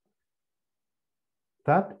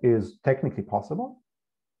 That is technically possible.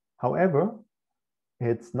 However,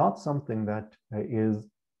 it's not something that is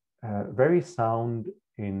very sound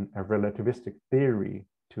in a relativistic theory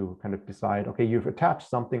to kind of decide, okay, you've attached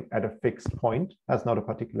something at a fixed point. That's not a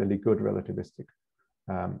particularly good relativistic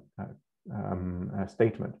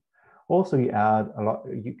statement. Also, you add a lot.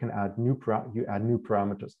 You can add new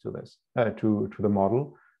parameters to this to the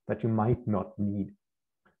model that you might not need.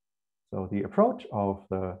 So the approach of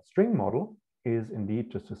the string model is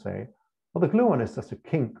indeed just to say, well, the gluon is just a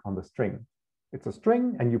kink on the string. It's a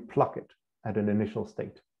string, and you pluck it at an initial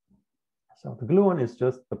state. So the gluon is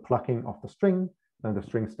just the plucking of the string, and the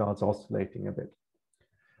string starts oscillating a bit.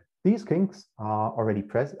 These kinks are already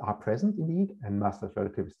present indeed in massless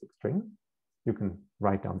relativistic string. You can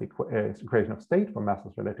write down the equation of state for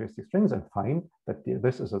massless relativistic strings and find that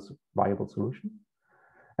this is a viable solution.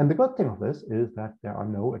 And the good thing of this is that there are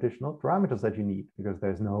no additional parameters that you need, because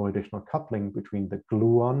there's no additional coupling between the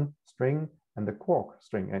gluon string and the quark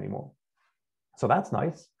string anymore. So that's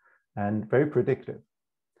nice and very predictive.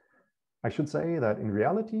 I should say that in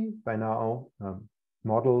reality, by now,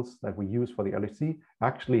 models that we use for the LHC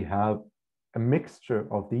actually have a mixture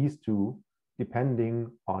of these two, depending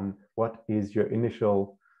on what is your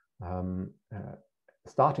initial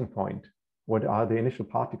starting point. What are the initial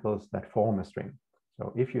particles that form a string?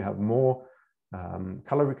 So if you have more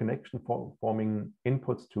color reconnection forming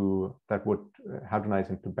inputs that would hadronize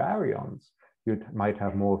into baryons, you might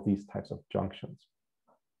have more of these types of junctions.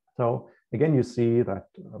 So again, you see that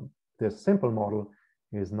this simple model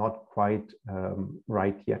is not quite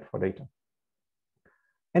right yet for data.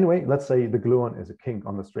 Anyway, let's say the gluon is a kink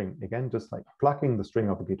on the string. Again, just like plucking the string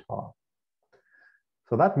of a guitar.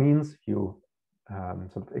 So that means you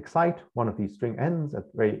sort of excite one of these string ends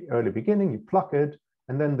at the very early beginning, you pluck it,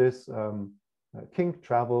 and then this kink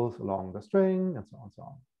travels along the string, and so on and so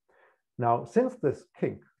on. Now, since this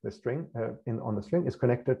kink, the string on the string is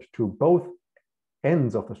connected to both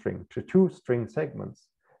ends of the string, to two string segments,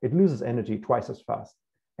 it loses energy twice as fast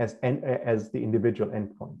as the individual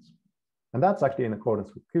endpoints. And that's actually in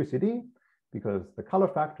accordance with QCD. because the color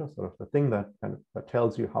factor, sort of the thing that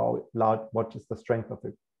tells you how large, what is the strength of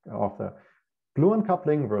the gluon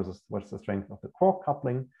coupling versus what's the strength of the quark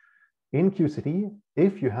coupling in QCD,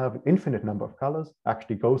 if you have an infinite number of colors,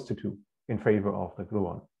 actually goes to 2 in favor of the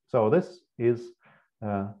gluon. So this is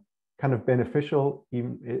kind of beneficial.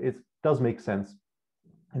 Even it does make sense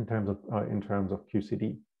in terms of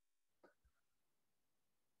QCD.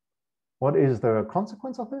 What is the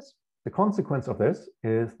consequence of this? The consequence of this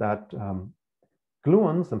is that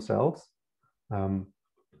gluons themselves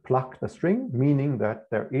pluck the string, meaning that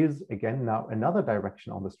there is again now another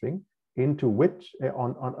direction on the string into which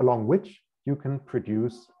along which you can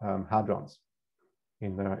produce hadrons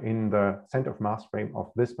in the center of mass frame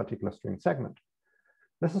of this particular string segment.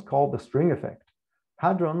 This is called the string effect.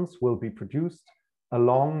 Hadrons will be produced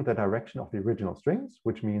along the direction of the original strings,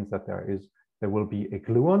 which means that there will be a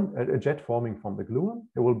gluon, a jet forming from the gluon.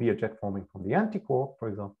 There will be a jet forming from the antiquark, for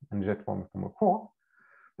example, and a jet forming from a quark.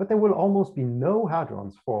 But there will almost be no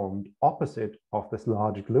hadrons formed opposite of this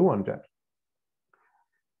large gluon jet.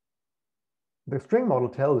 The string model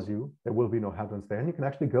tells you there will be no hadrons there, and you can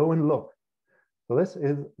actually go and look. So this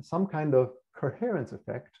is some kind of coherence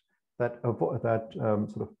effect that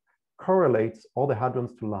sort of correlates all the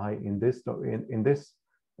hadrons to lie in this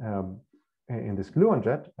gluon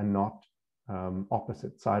jet and not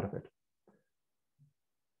opposite side of it,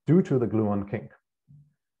 due to the gluon kink.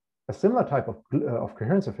 A similar type of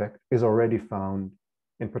coherence effect is already found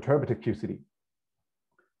in perturbative QCD.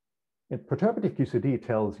 Perturbative QCD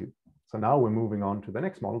tells you, so now we're moving on to the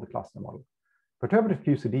next model, the cluster model. Perturbative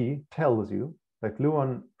QCD tells you that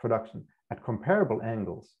gluon production at comparable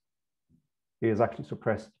angles is actually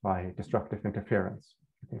suppressed by destructive interference.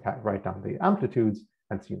 You can write down the amplitudes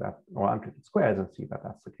and see that, or amplitude squares, and see that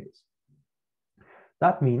that's the case.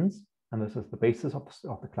 That means, and this is the basis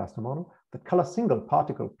of the cluster model, that color singlet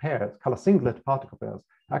particle pairs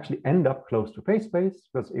actually end up close to phase space,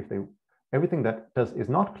 because if everything that is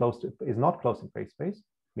not close in phase space,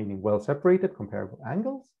 meaning well separated comparable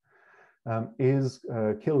angles, is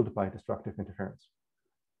killed by destructive interference.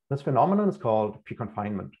 This phenomenon is called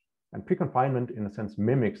pre-confinement, and pre-confinement in a sense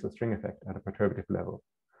mimics the string effect at a perturbative level,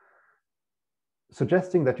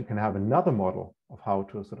 suggesting that you can have another model of how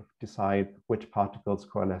to sort of decide which particles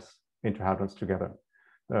coalesce into hadrons together,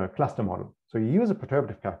 the cluster model. So you use a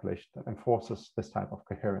perturbative calculation that enforces this type of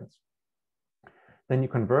coherence. Then you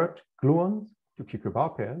convert gluons to QQ bar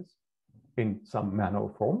pairs in some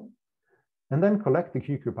Mano form, and then collect the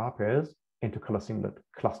QQ bar pairs into color singlet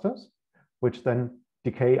clusters, which then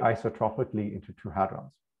decay isotropically into 2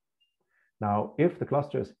 hadrons. Now, if the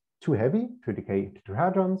cluster is too heavy to decay into 2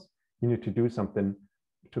 hadrons, you need to do something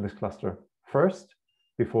to this cluster first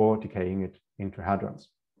before decaying it into hadrons.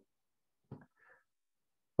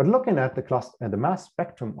 But looking at the cluster and the mass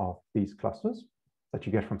spectrum of these clusters that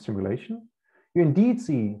you get from simulation, you indeed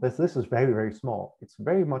see that this is very, very small. It's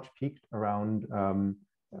very much peaked around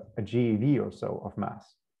a GeV or so of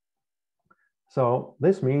mass. So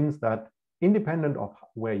this means that independent of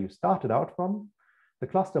where you started out from, the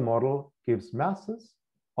cluster model gives masses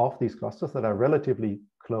of these clusters that are relatively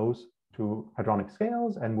close to hadronic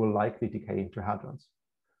scales and will likely decay into hadrons.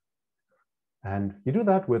 And you do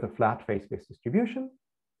that with a flat phase space distribution,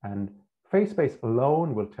 and phase space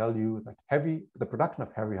alone will tell you that the production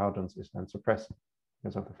of heavy hadrons is then suppressed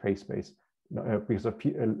because of the phase space, because of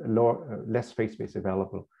less phase space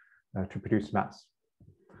available to produce mass.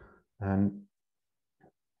 And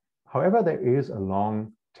however, there is a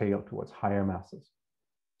long tail towards higher masses.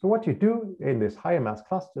 So what you do in these higher mass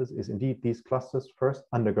clusters is indeed these clusters first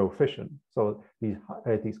undergo fission. So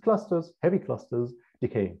these clusters, heavy clusters,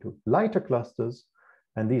 decay into lighter clusters,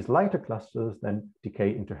 and these lighter clusters then decay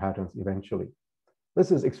into hadrons eventually.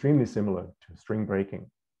 This is extremely similar to string breaking.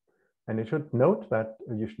 And you should note that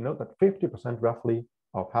 50% roughly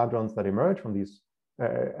of hadrons that emerge from these,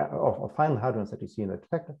 of final hadrons that you see in the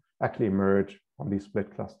detector actually emerge from these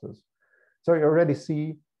split clusters. So you already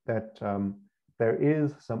see that there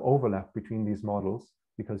is some overlap between these models,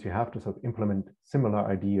 because you have to sort of implement similar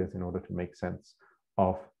ideas in order to make sense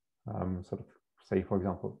of sort of, say, for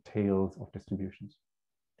example, tails of distributions.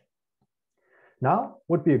 Now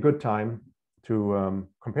would be a good time to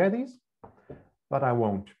compare these, but I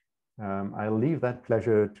won't. I'll leave that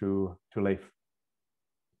pleasure to Leif.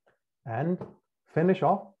 And finish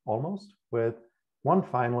off almost with one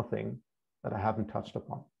final thing that I haven't touched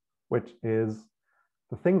upon, which is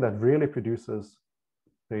the thing that really produces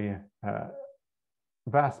the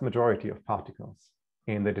vast majority of particles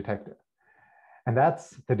in the detector. And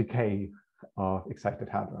that's the decay of excited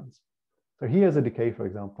hadrons. So here's a decay, for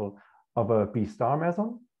example, of a B star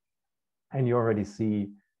meson. And you already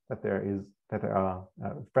see that there is that there are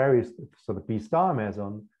various, so the B star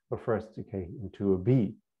meson will first decay into a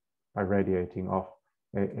B by radiating off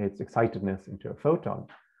its excitedness into a photon.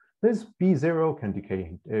 This B0 can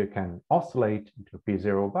decay, can oscillate into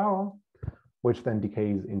B0 bar, which then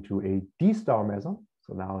decays into a D star meson.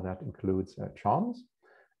 So now that includes charms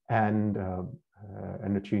and a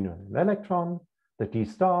neutrino and an electron. The D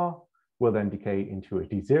star will then decay into a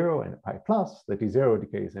D0 and a pi plus. The D0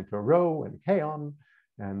 decays into a rho and a kaon,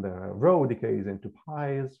 and the rho decays into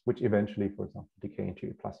pi's, which eventually, for example, decay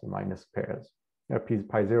into plus and minus pairs.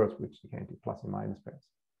 Pi zeros, which decay into plus and minus pairs.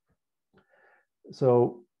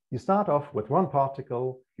 So you start off with one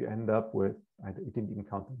particle, you end up with, I didn't even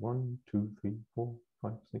count them, 1, 2, 3, 4,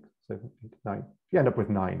 5, 6, 7, 8, 9. You end up with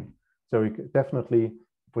 9. So you could definitely,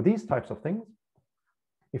 for these types of things,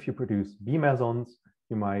 if you produce B mesons,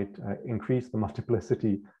 you might increase the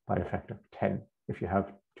multiplicity by a factor of 10 if you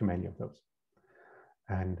have too many of those.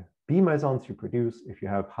 And B mesons you produce if you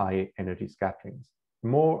have high energy scatterings. The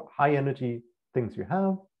more high energy things you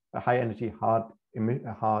have, a high energy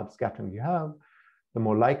hard scattering you have, the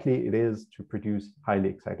more likely it is to produce highly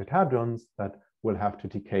excited hadrons that will have to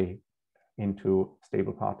decay into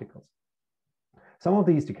stable particles. Some of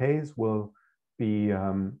these decays will be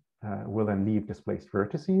will then leave displaced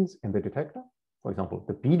vertices in the detector. For example,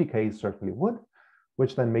 the B decays certainly would,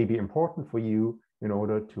 which then may be important for you in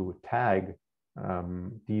order to tag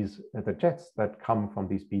the jets that come from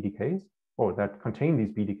these B decays or that contain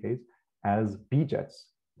these B decays as B jets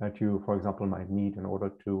that you, for example, might need in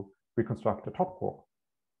order to reconstruct a top core.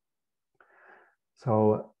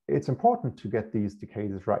 So it's important to get these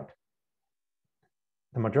decays right.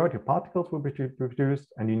 The majority of particles will be produced,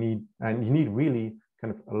 and you need really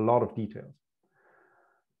kind of a lot of details.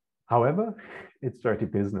 However, it's dirty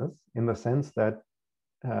business in the sense that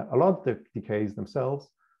a lot of the decays themselves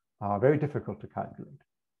are very difficult to calculate.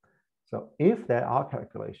 So if there are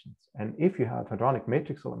calculations, and if you have hadronic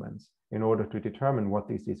matrix elements in order to determine what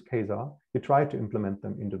these decays are, you try to implement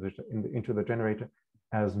them into the generator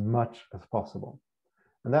as much as possible.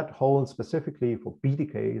 And that holds specifically for B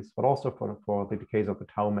decays, but also for the decays of the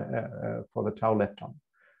tau lepton.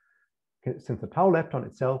 Since the tau lepton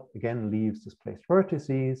itself, again, leaves displaced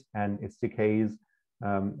vertices, and its decays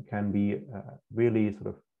can be really sort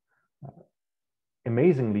of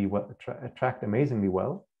amazingly well, attract amazingly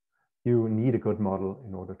well, you need a good model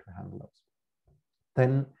in order to handle those.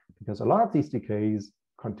 Then, because a lot of these decays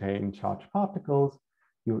contain charged particles,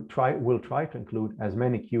 you will try to include as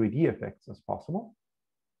many QED effects as possible.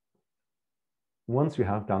 Once you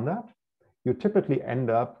have done that, you typically end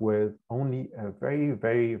up with only a very,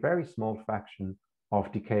 very, very small fraction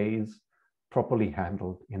of decays properly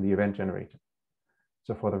handled in the event generator.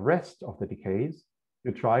 So for the rest of the decays,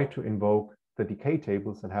 you try to invoke the decay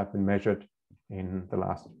tables that have been measured in the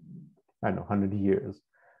last, I don't know, 100 years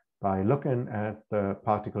by looking at the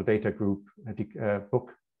particle data group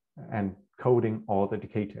book and coding all the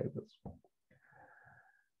decay tables.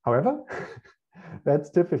 However, that's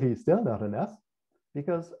typically still not enough,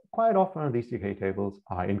 because quite often these decay tables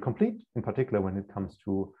are incomplete, in particular when it comes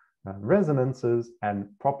to resonances and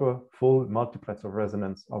proper full multiplets of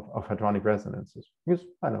resonance of hadronic resonances. Because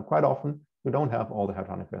I know quite often we don't have all the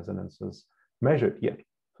hadronic resonances measured yet.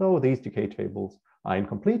 So these decay tables are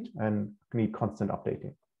incomplete and need constant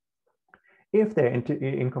updating. If they're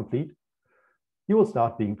incomplete, you will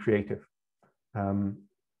start being creative.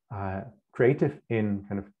 Creative in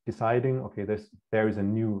kind of deciding, okay, there is a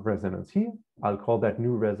new resonance here. I'll call that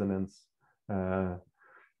new resonance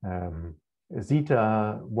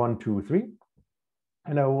zeta 1, 2, 3,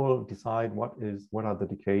 and I will decide what are the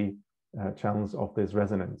decay channels of this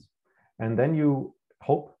resonance. And then you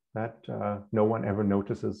hope that no one ever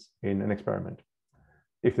notices in an experiment.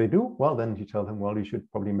 If they do, well, then you tell them, well, you should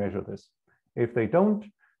probably measure this. If they don't,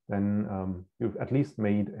 then you've at least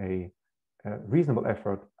made a reasonable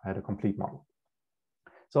effort at a complete model.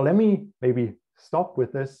 So let me maybe stop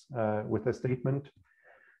with this statement.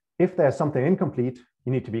 If there's something incomplete,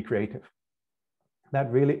 you need to be creative.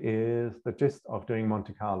 That really is the gist of doing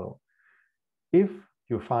Monte Carlo. If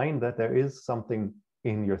you find that there is something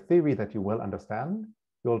in your theory that you will understand,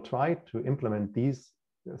 you'll try to implement these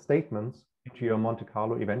statements into your Monte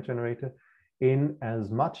Carlo event generator in as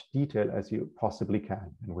much detail as you possibly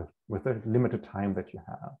can, and with the limited time that you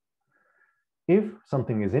have. If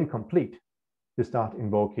something is incomplete, you start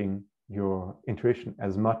invoking your intuition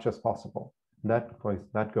as much as possible. That goes,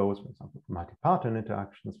 for example, for multi-pattern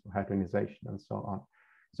interactions, for hadronization, and so on.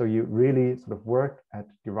 So you really sort of work at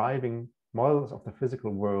deriving models of the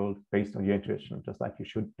physical world based on your intuition, just like you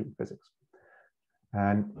should do physics.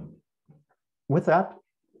 And with that,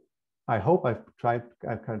 I hope I've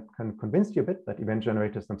convinced you a bit that event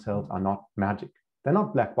generators themselves are not magic. They're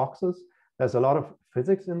not black boxes. There's a lot of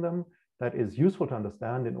physics in them that is useful to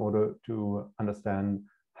understand in order to understand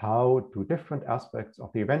how do different aspects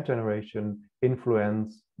of the event generation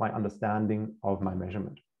influence my understanding of my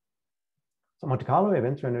measurement. So Monte Carlo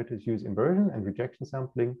event generators use inversion and rejection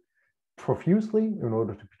sampling profusely in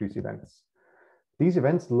order to produce events. These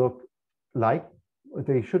events look like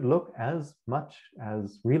they should look as much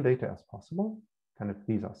as real data as possible.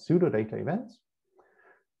 These are pseudo data events.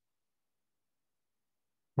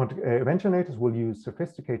 Event generators will use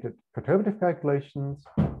sophisticated perturbative calculations,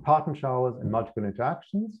 pattern showers, and multiple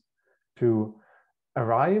interactions to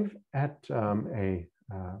arrive at a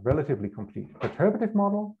relatively complete perturbative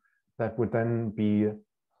model that would then be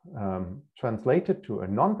translated to a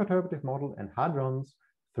non-perturbative model and hadrons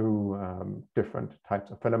through different types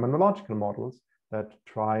of phenomenological models that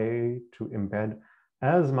try to embed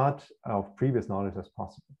as much of previous knowledge as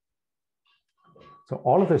possible. So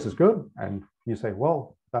all of this is good, and you say,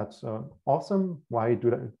 well, that's awesome. Why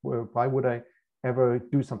would I ever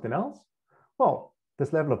do something else? Well,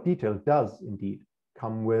 this level of detail does indeed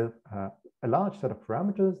come with a large set of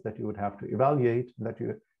parameters that you would have to evaluate and that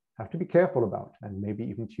you have to be careful about, and maybe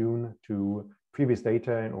even tune to previous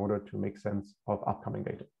data in order to make sense of upcoming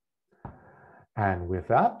data. And with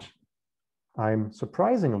that, I'm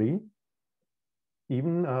surprisingly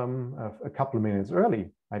even a couple of minutes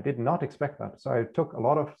early. I did not expect that. So I took a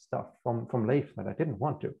lot of stuff from Leif that I didn't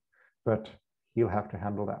want to, but he'll have to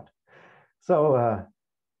handle that. So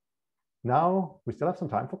now we still have some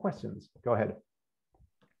time for questions. Go ahead.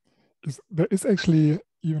 There is actually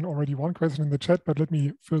even already one question in the chat, but let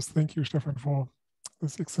me first thank you, Stefan, for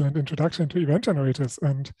this excellent introduction to event generators.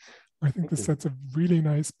 And I think this sets a really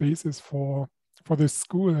nice basis for this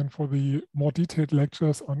school and for the more detailed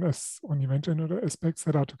lectures on event generator aspects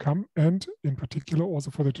that are to come, and in particular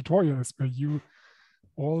also for the tutorials where you,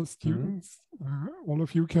 all students, all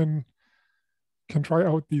of you can try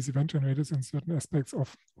out these event generators in certain aspects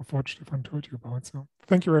of what Stefan told you about. So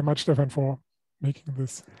thank you very much, Stefan, for making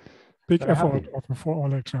this big effort of a 4-hour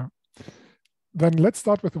lecture. Then let's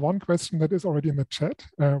start with one question that is already in the chat,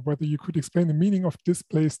 whether you could explain the meaning of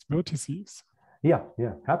displaced vertices. Yeah,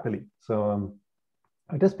 happily. So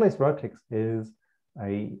a displaced vertex is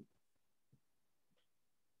a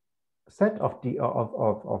set of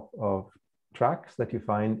tracks that you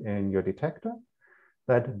find in your detector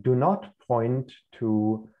that do not point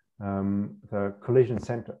to the collision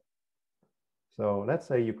center. So let's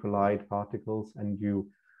say you collide particles and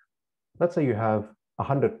let's say you have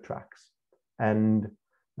 100 tracks, and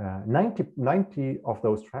 90 of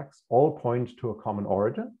those tracks all point to a common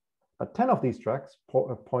origin. But 10 of these tracks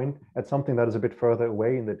point at something that is a bit further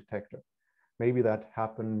away in the detector. Maybe that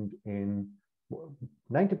happened in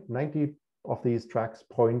 90 of these tracks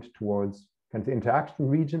point towards the interaction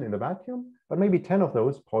region in the vacuum, but maybe 10 of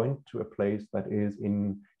those point to a place that is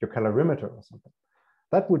in your calorimeter or something.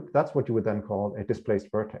 That's what you would then call a displaced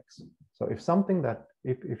vertex. So if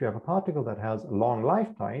you have a particle that has a long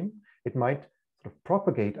lifetime, it might sort of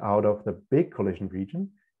propagate out of the big collision region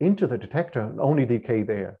into the detector and only decay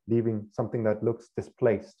there, leaving something that looks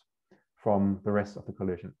displaced from the rest of the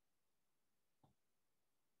collision.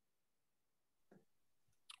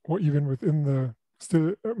 Or even within the,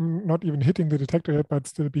 still not even hitting the detector yet, but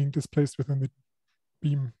still being displaced within the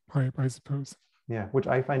beam pipe, I suppose. Yeah, which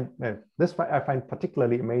I find, I find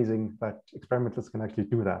particularly amazing that experimenters can actually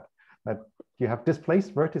do that. That you have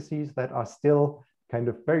displaced vertices that are still kind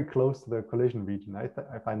of very close to the collision region.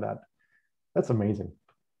 I find that's amazing.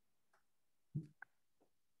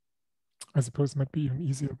 I suppose it might be even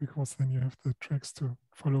easier because then you have the tracks to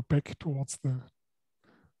follow back towards the.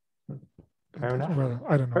 Fair enough. Well,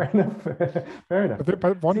 I don't know. Fair enough. Fair enough.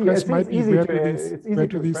 But one question might be, where do these? It's easy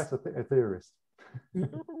to express a theorist.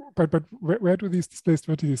 But where do these displaced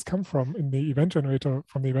vertices come from in the event generator,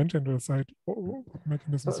 from the event generator side? What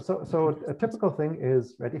mechanisms? So a typical thing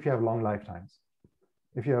is that if you have long lifetimes,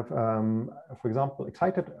 if you have, for example,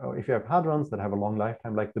 if you have hadrons that have a long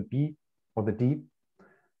lifetime, like the B or the D,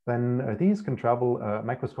 then these can travel a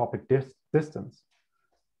microscopic distance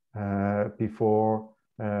before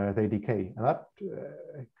they decay. And that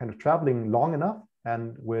kind of traveling long enough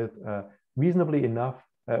and with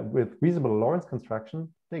with reasonable Lorentz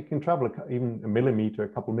construction, they can travel even a millimeter, a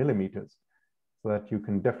couple millimeters, so that you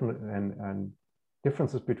can definitely, and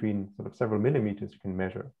differences between sort of several millimeters you can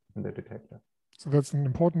measure in the detector. So that's an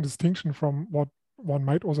important distinction from what one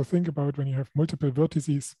might also think about when you have multiple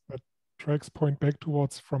vertices that tracks point back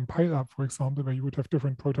towards from pile-up, for example, where you would have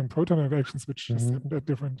different proton-proton interactions, which just happened at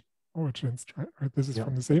different origins, right? This is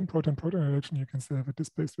from the same proton-proton interaction. You can still have a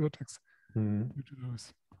displaced vertex due to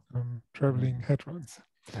those traveling hadrons.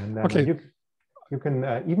 And okay. You can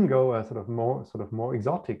even go sort of more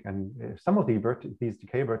exotic, and some of these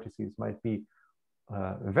decay vertices might be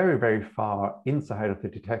very, very far inside of the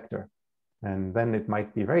detector, and then it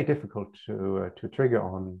might be very difficult to trigger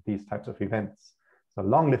on these types of events. So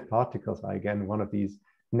long-lived particles are again one of these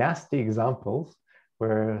nasty examples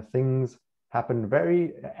where things happen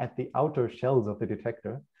very at the outer shells of the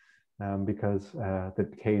detector because the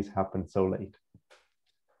decays happen so late.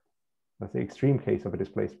 That's the extreme case of a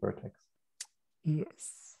displaced vertex.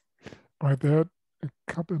 Yes. All right, there are a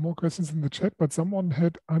couple more questions in the chat, but someone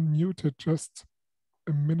had unmuted just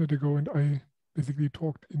a minute ago, and I basically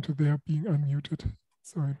talked into their being unmuted.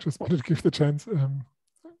 So I just wanted to give the chance.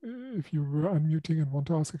 If you were unmuting and want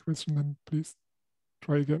to ask a question, then please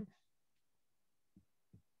try again.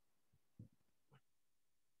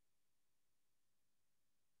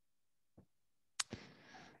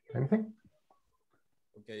 Anything?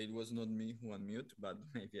 Okay, it was not me who unmute, but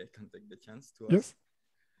maybe I can take the chance to ask. Yes.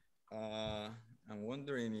 I'm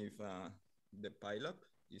wondering if the pileup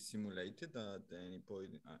is simulated at any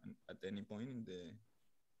point in the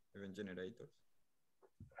event generators.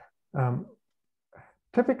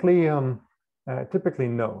 Typically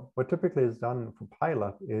no. What typically is done for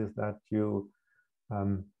pileup is that you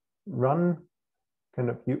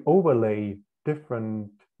you overlay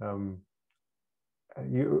different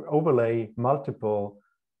you overlay multiple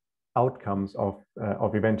outcomes of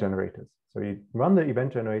event generators. So you run the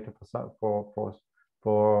event generator for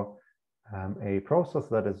a process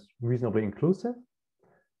that is reasonably inclusive.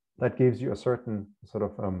 That gives you a certain sort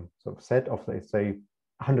of set of, say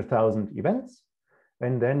 100,000 events,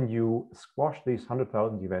 and then you squash these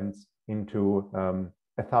 100,000 events into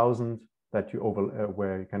 1,000 that you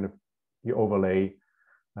overlay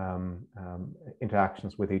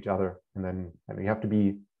interactions with each other, and then you have to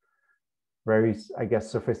be very, I guess,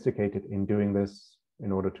 sophisticated in doing this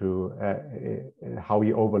in order to how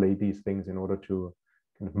you overlay these things in order to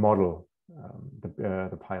kind of model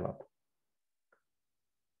the pileup.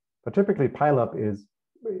 But typically, pileup is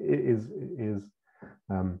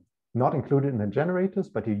not included in the generators,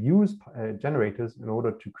 but you use generators in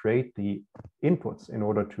order to create the inputs in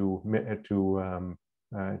order to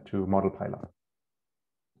model pileup.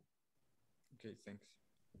 Okay, thanks.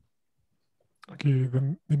 Okay,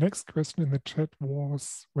 then the next question in the chat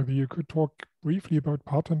was whether you could talk briefly about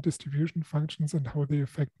parton distribution functions and how they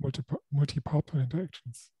affect multi-parton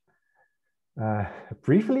interactions.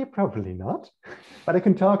 Briefly, probably not, but I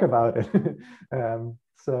can talk about it.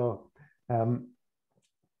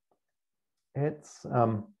 It's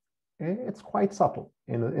quite subtle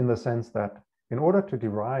in the sense that in order to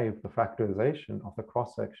derive the factorization of the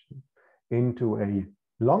cross-section into a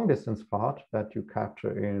long distance part that you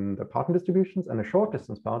capture in the parton distributions and a short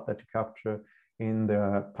distance part that you capture in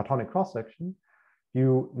the partonic cross-section,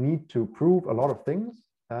 you need to prove a lot of things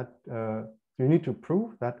that you need to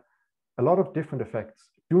prove that a lot of different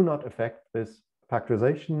effects do not affect this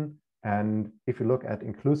factorization. And if you look at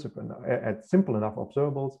inclusive at simple enough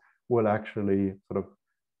observables, will actually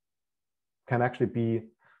can actually be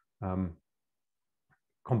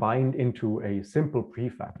combined into a simple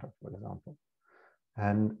prefactor, for example.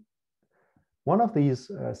 And one of these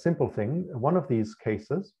one of these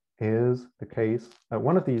cases is the case,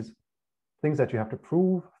 one of these things that you have to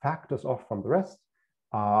prove factors off from the rest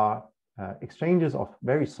are exchanges of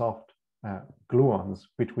very soft gluons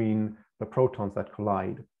between the protons that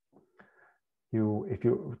collide. If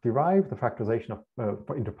you derive the factorization of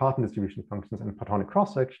into parton distribution functions and partonic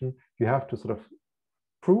cross-section, you have to sort of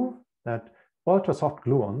prove that ultra soft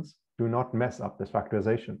gluons do not mess up this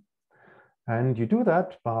factorization. And you do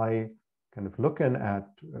that by kind of looking at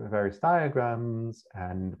various diagrams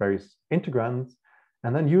and various integrands,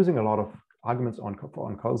 and then using a lot of arguments on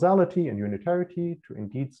causality and unitarity to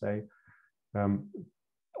indeed say,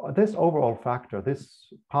 this overall factor,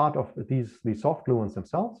 this part of these soft gluons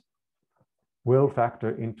themselves, will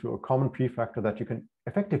factor into a common prefactor that you can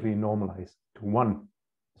effectively normalize to 1,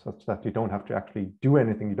 such that you don't have to actually do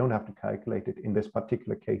anything. You don't have to calculate it in this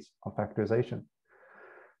particular case of factorization.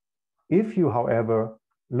 If you, however,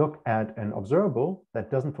 look at an observable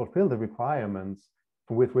that doesn't fulfill the requirements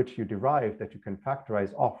with which you derive that you can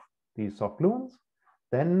factorize off these soft gluons,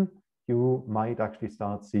 then you might actually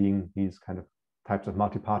start seeing these kind of types of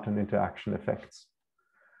multi-parton interaction effects.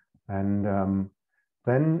 And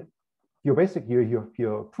then your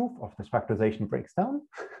proof of this factorization breaks down,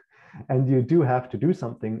 and you do have to do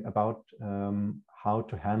something about how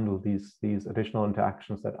to handle these additional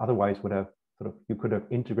interactions that otherwise would have you could have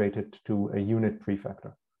integrated to a unit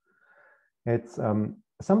prefactor. It's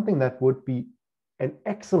something that would be an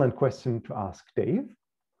excellent question to ask Dave,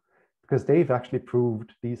 because Dave actually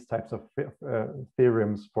proved these types of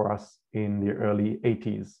theorems for us in the early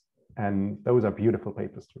 80s. And those are beautiful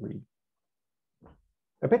papers to read.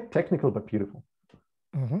 A bit technical, but beautiful.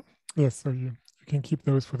 Mm-hmm. Yes, so you can keep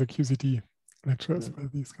those for the QCD lectures for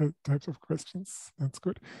these types of questions. That's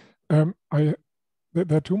good. There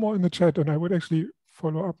are two more in the chat, and I would actually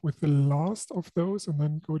follow up with the last of those and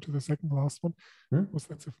then go to the second last one. Because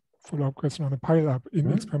that's a follow-up question on a pile-up.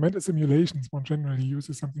 In experimental simulations, one generally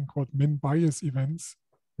uses something called min-bias events,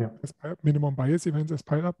 as minimum bias events as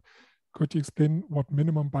pile-up. Could you explain what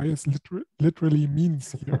minimum bias literally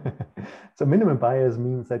means here? So minimum bias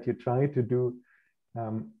means that you try to do,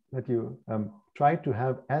 try to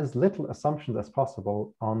have as little assumptions as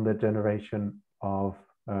possible on the generation of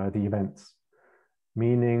the events,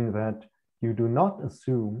 meaning that you do not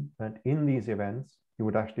assume that in these events you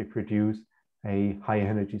would actually produce a high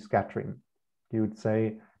energy scattering. You would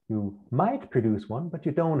say you might produce one, but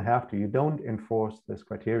you don't have to. You don't enforce this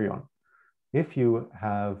criterion. If you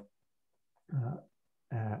have,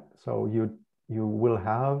 so you will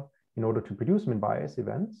have, in order to produce min bias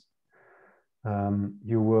events,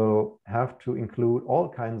 you will have to include all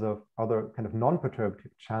kinds of other kind of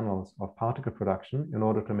non-perturbative channels of particle production in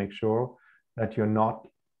order to make sure that you're not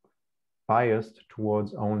biased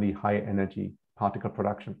towards only high energy particle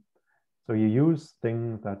production. So you use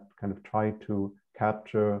things that kind of try to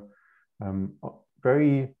capture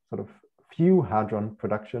very sort of few hadron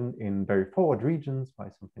production in very forward regions by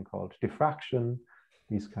something called diffraction,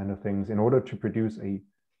 these kind of things, in order to produce a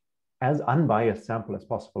as unbiased sample as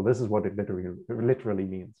possible. This is what it literally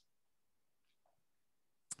means.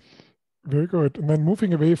 Very good. And then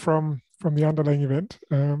moving away from the underlying event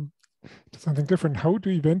to something different, how do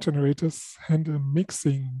event generators handle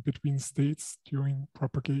mixing between states during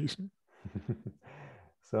propagation?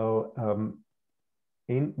 So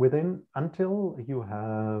until you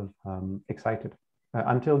have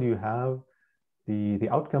until you have the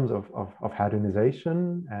outcomes of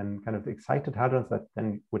hadronization and kind of excited hadrons that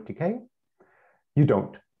then would decay, you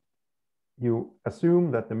don't. You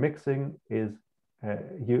assume that the mixing is,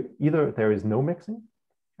 either there is no mixing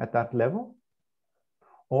at that level,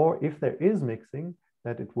 or if there is mixing,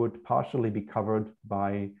 that it would partially be covered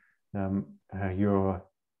by your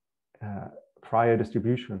prior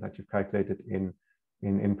distribution that you've calculated in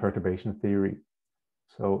perturbation theory.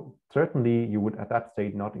 So certainly you would at that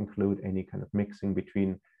state not include any kind of mixing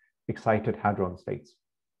between excited hadron states.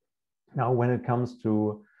 Now, when it comes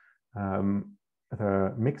to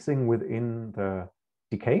the mixing within the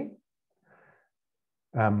decay,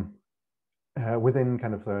 within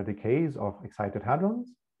kind of the decays of excited hadrons,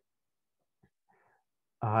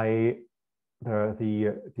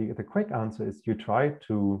 the quick answer is you try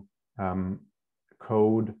to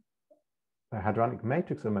code the hadronic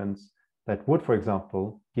matrix elements that would, for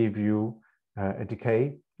example, give you a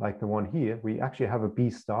decay like the one here. We actually have a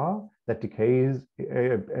B star that decays,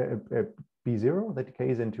 a B0 that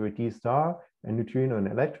decays into a D star, a neutrino, and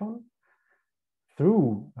an electron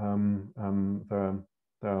through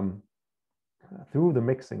through the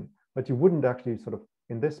mixing. But you wouldn't actually sort of,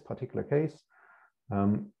 in this particular case,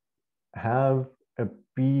 have a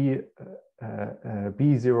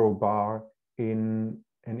B0 bar in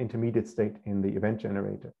an intermediate state in the event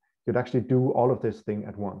generator. You'd actually do all of this thing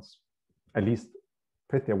at once. At least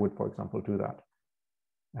Prestel would, for example, do that.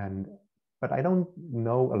 But I don't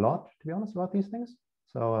know a lot, to be honest, about these things.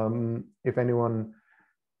 So if anyone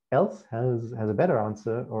else has a better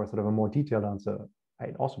answer or sort of a more detailed answer,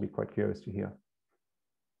 I'd also be quite curious to hear.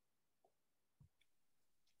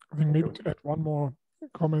 I think maybe to add one more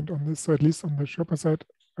comment on this, so at least on the Sherpa side,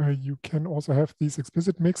 you can also have these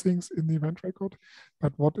explicit mixings in the event record,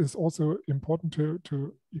 but what is also important to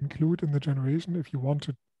include in the generation, if you want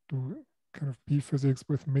to do kind of B physics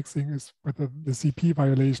with mixing, is whether the CP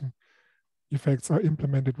violation effects are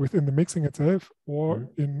implemented within the mixing itself or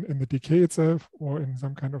in the decay itself or in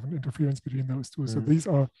some kind of an interference between those two. So these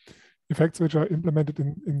are effects which are implemented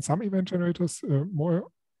in some event generators more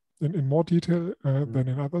in more detail than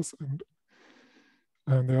in others.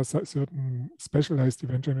 And there are certain specialized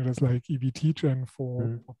event generators like EVT-gen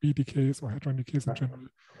for B decays or hadron decays in general,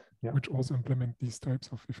 which also implement these types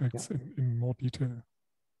of effects in more detail.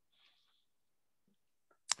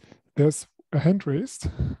 There's a hand raised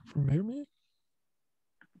from Naomi.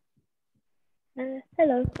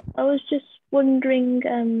 Hello, I was just wondering,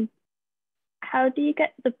 how do you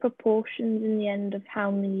get the proportions in the end of how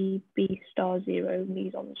many B star 0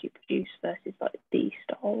 mesons you produce versus like D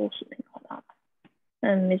star or something like that?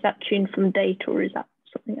 Is that tuned from data or is that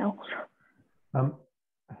something else?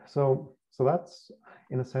 So So that's,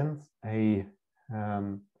 in a sense,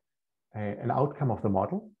 an outcome of the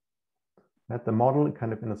model. That the model,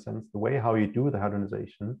 kind of in a sense, the way how you do the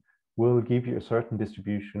hadronization will give you a certain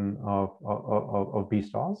distribution of B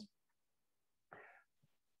stars.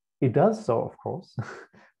 It does so, of course,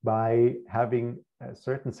 by having a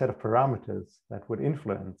certain set of parameters that would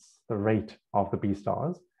influence the rate of the B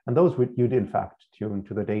stars. And those you'd in fact tune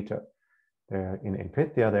to the data. In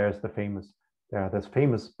Pythia, there's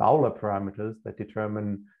famous Bowler parameters that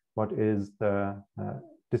determine what is the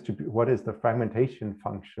fragmentation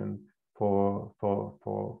function for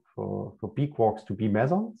B quarks to B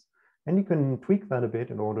mesons. And you can tweak that a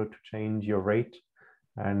bit in order to change your rate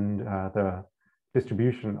and the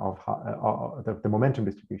distribution of the momentum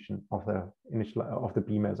distribution of the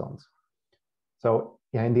B mesons. So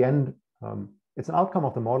yeah, in the end, it's an outcome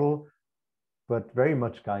of the model, but very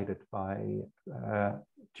much guided by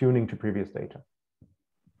tuning to previous data.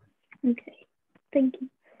 Okay, thank you.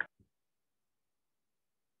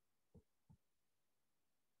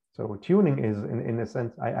 So tuning is, in a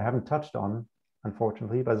sense, I haven't touched on,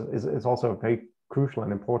 unfortunately, but it's also a very crucial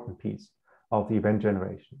and important piece of the event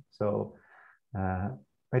generation. So,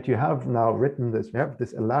 but you have now written this, you have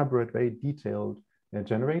this elaborate, very detailed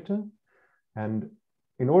generator. And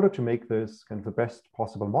in order to make this kind of the best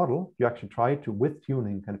possible model, you actually try to, with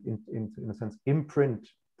tuning, kind of in a sense, imprint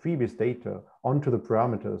previous data onto the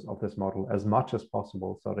parameters of this model as much as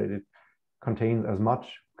possible so that it contains as much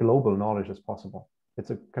global knowledge as possible. It's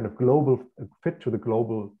a kind of global fit to the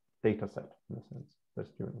global data set, in a sense, that's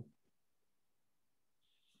tuning.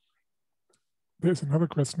 There's another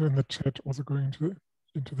question in the chat also going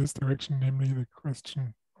into this direction, namely the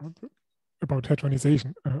question about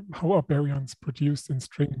hadronization. How are baryons produced in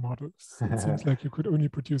string models? It seems like you could only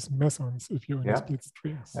produce mesons if you only split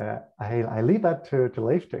strings. I leave that to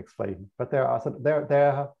Leif to explain, but there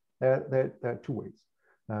are two ways.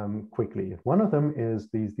 Quickly, one of them is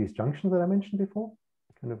these junctions that I mentioned before.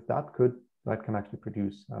 Kind of that can actually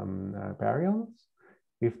produce baryons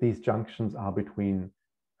if these junctions are between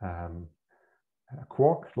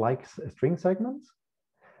quark-like string segments.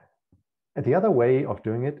 And the other way of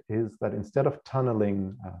doing it is that instead of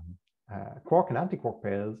tunneling quark and antiquark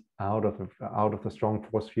pairs out of the strong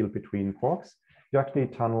force field between quarks, you actually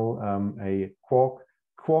tunnel a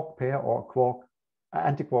quark pair or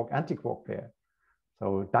antiquark pair,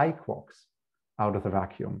 so diquarks, out of the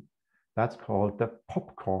vacuum. That's called the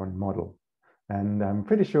popcorn model, and I'm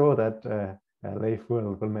pretty sure that Leif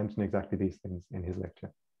will mention exactly these things in his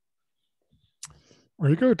lecture.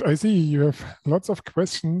 Very good. I see you have lots of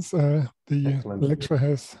questions. The Excellent. lecture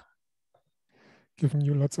has given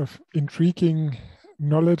you lots of intriguing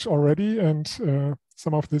knowledge already, and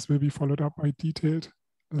some of this will be followed up by detailed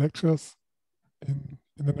lectures in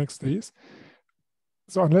the next days.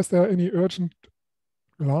 So unless there are any urgent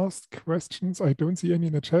last questions, I don't see any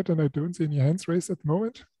in the chat and I don't see any hands raised at the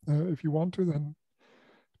moment. If you want to, then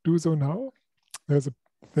do so now. There's a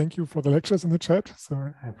thank you for the lectures in the chat. So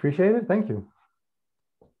I appreciate it. Thank you.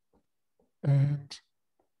 And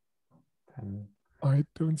I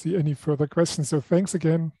don't see any further questions. So thanks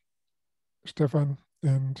again, Stefan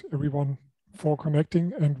and everyone for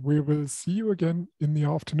connecting, and we will see you again in the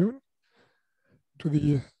afternoon to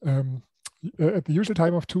the at the usual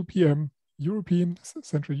time of 2 p.m.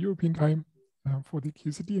 Central European time for the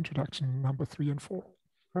QCD introduction number 3 and 4.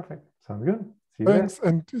 Perfect. Sounds good. See you Thanks. there.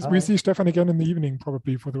 And we see Stefan again in the evening,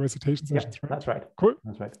 probably for the recitation sessions. Yeah, that's right. Cool.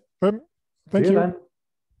 That's right. Then, thank you. Then.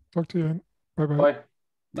 Talk to you then. Bye-bye.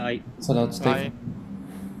 Bye. So that's Stefan. Bye.